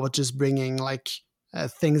event, and I was just bringing, like,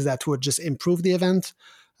 things that would just improve the event.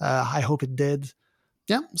 I hope it did.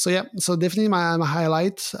 So definitely my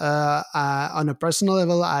highlight. On a personal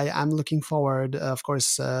level, I am looking forward, of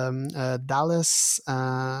course, Dallas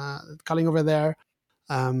calling over there,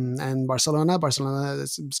 and Barcelona. Barcelona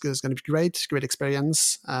is going to be great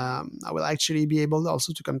experience. I will actually be able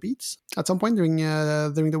also to compete at some point during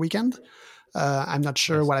the weekend. I'm not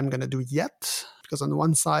sure what I'm going to do yet, because on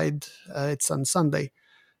one side, it's on Sunday.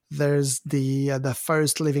 There's the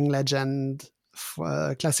first Living Legend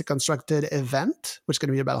classic constructed event, which is going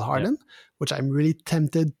to be at Belharden, which I'm really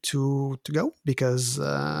tempted to go, because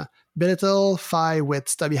Billitel Fi with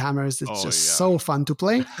stubby hammers, it's so fun to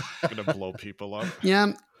play. Gonna blow people up.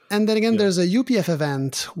 Yeah. And then again, there's a UPF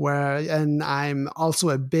event and I'm also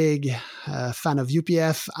a big fan of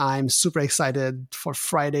UPF. I'm super excited for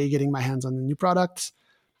Friday getting my hands on the new product.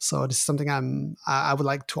 So this is something I would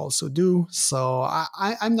like to also do. So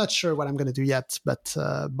I'm not sure what I'm going to do yet, but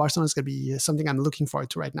Barcelona is going to be something I'm looking forward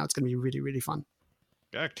to right now. It's going to be really, really fun.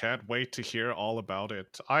 Yeah, can't wait to hear all about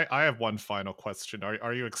it. I have one final question.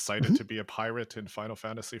 Are you excited to be a pirate in Final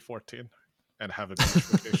Fantasy XIV and have a beach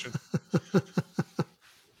vacation?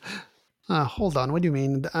 Hold on. What do you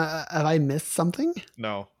mean? Have I missed something?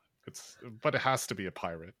 No, but it has to be a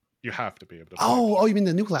pirate. You have to be able to. Oh, you mean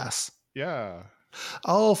the new class? Yeah.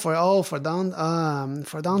 For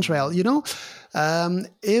Dawn Trail. You know,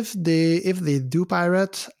 if they do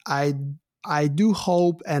pirate, I do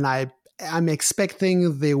hope, and I'm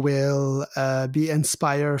expecting they will be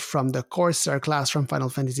inspired from the Corsair class from Final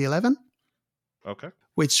Fantasy XI. Okay.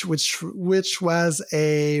 Which was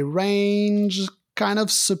a range kind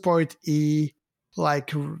of support-y,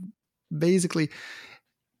 like basically.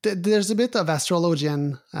 There's a bit of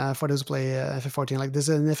astrologian for those who play FF14. Like there's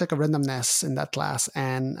an effect of randomness in that class,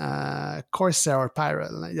 and Corsair or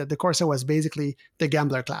Pirate. The Corsair was basically the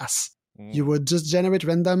gambler class. You would just generate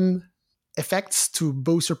random effects to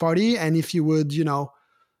boost your party, and if you would, a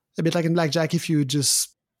bit like in Blackjack, if you just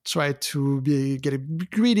try to get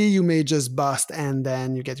greedy, you may just bust, and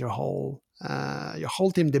then you get your whole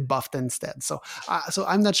team debuffed instead. So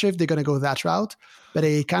I'm not sure if they're gonna go that route, but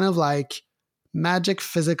a kind of like magic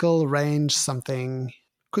physical range something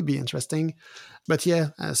could be interesting. But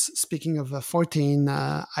yeah, speaking of 14,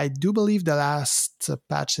 I do believe the last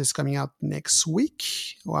patch is coming out next week,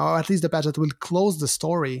 or at least the patch that will close the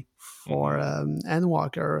story for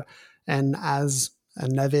Endwalker. And as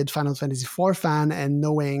an avid Final Fantasy IV fan, and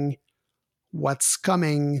knowing what's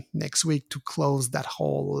coming next week to close that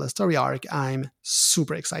whole story arc, I'm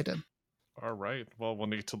super excited. All right. Well, we'll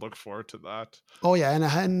need to look forward to that. Oh yeah,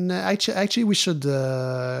 and actually we should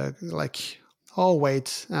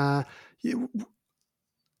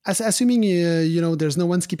assuming there's no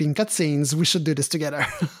one skipping cutscenes, we should do this together.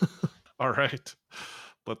 All right.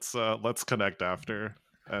 Let's connect after.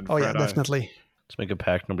 And Fred, definitely. Let's make a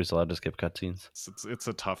pact. Nobody's allowed to skip cutscenes. It's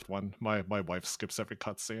a tough one. My wife skips every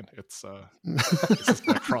cutscene. It's just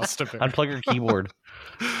my cross to bear. Unplug your keyboard.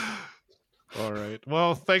 All right.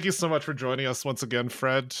 Well, thank you so much for joining us once again,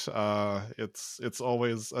 Fred. It's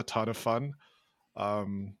always a ton of fun.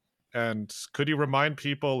 And could you remind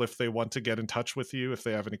people, if they want to get in touch with you, if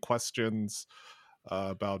they have any questions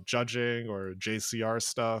about judging or JCR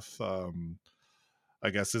stuff, I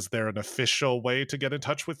guess, is there an official way to get in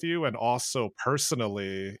touch with you? And also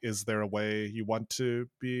personally, is there a way you want to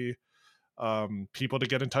be people to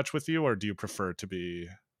get in touch with you, or do you prefer to be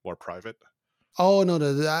more private? Oh no,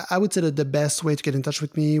 I would say that the best way to get in touch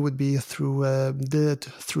with me would be through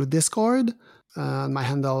Discord. My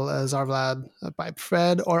handle is Zarvlad Pipe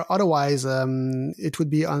Fred, or otherwise it would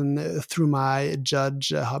be through my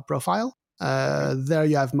Judge Hub profile. There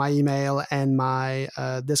you have my email and my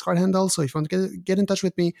Discord handle. So if you want to get in touch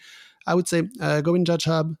with me, I would say go in Judge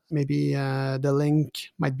Hub. Maybe the link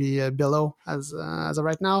might be below as of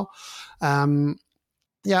right now.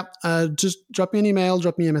 Just drop me an email,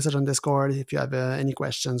 drop me a message on Discord if you have any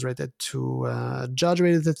questions related to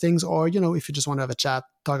Judge-related things, or, if you just want to have a chat,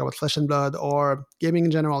 talk about Flesh and Blood or gaming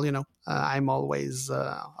in general, I'm always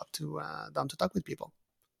down to talk with people.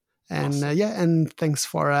 And awesome. And thanks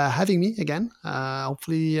for having me again.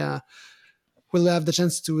 Hopefully we'll have the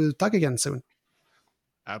chance to talk again soon.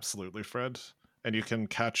 Absolutely, Fred. And you can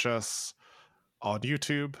catch us on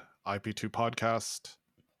YouTube, IP2 Podcast,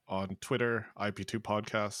 on Twitter, IP2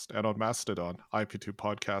 Podcast, and on Mastodon, IP2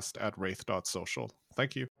 Podcast at wraith.social.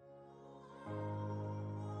 Thank you.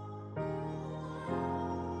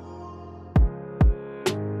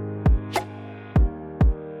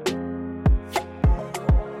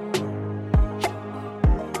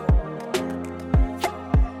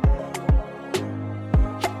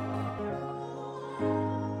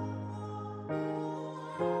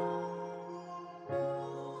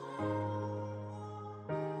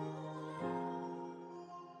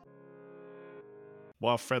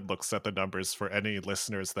 While Fred looks at the numbers for any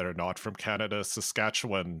listeners that are not from Canada,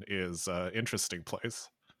 Saskatchewan is an interesting place.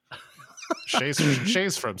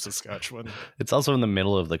 Shay's from Saskatchewan. It's also in the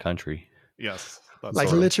middle of the country. Yes, that's Like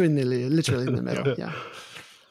right. literally in the middle. Yeah.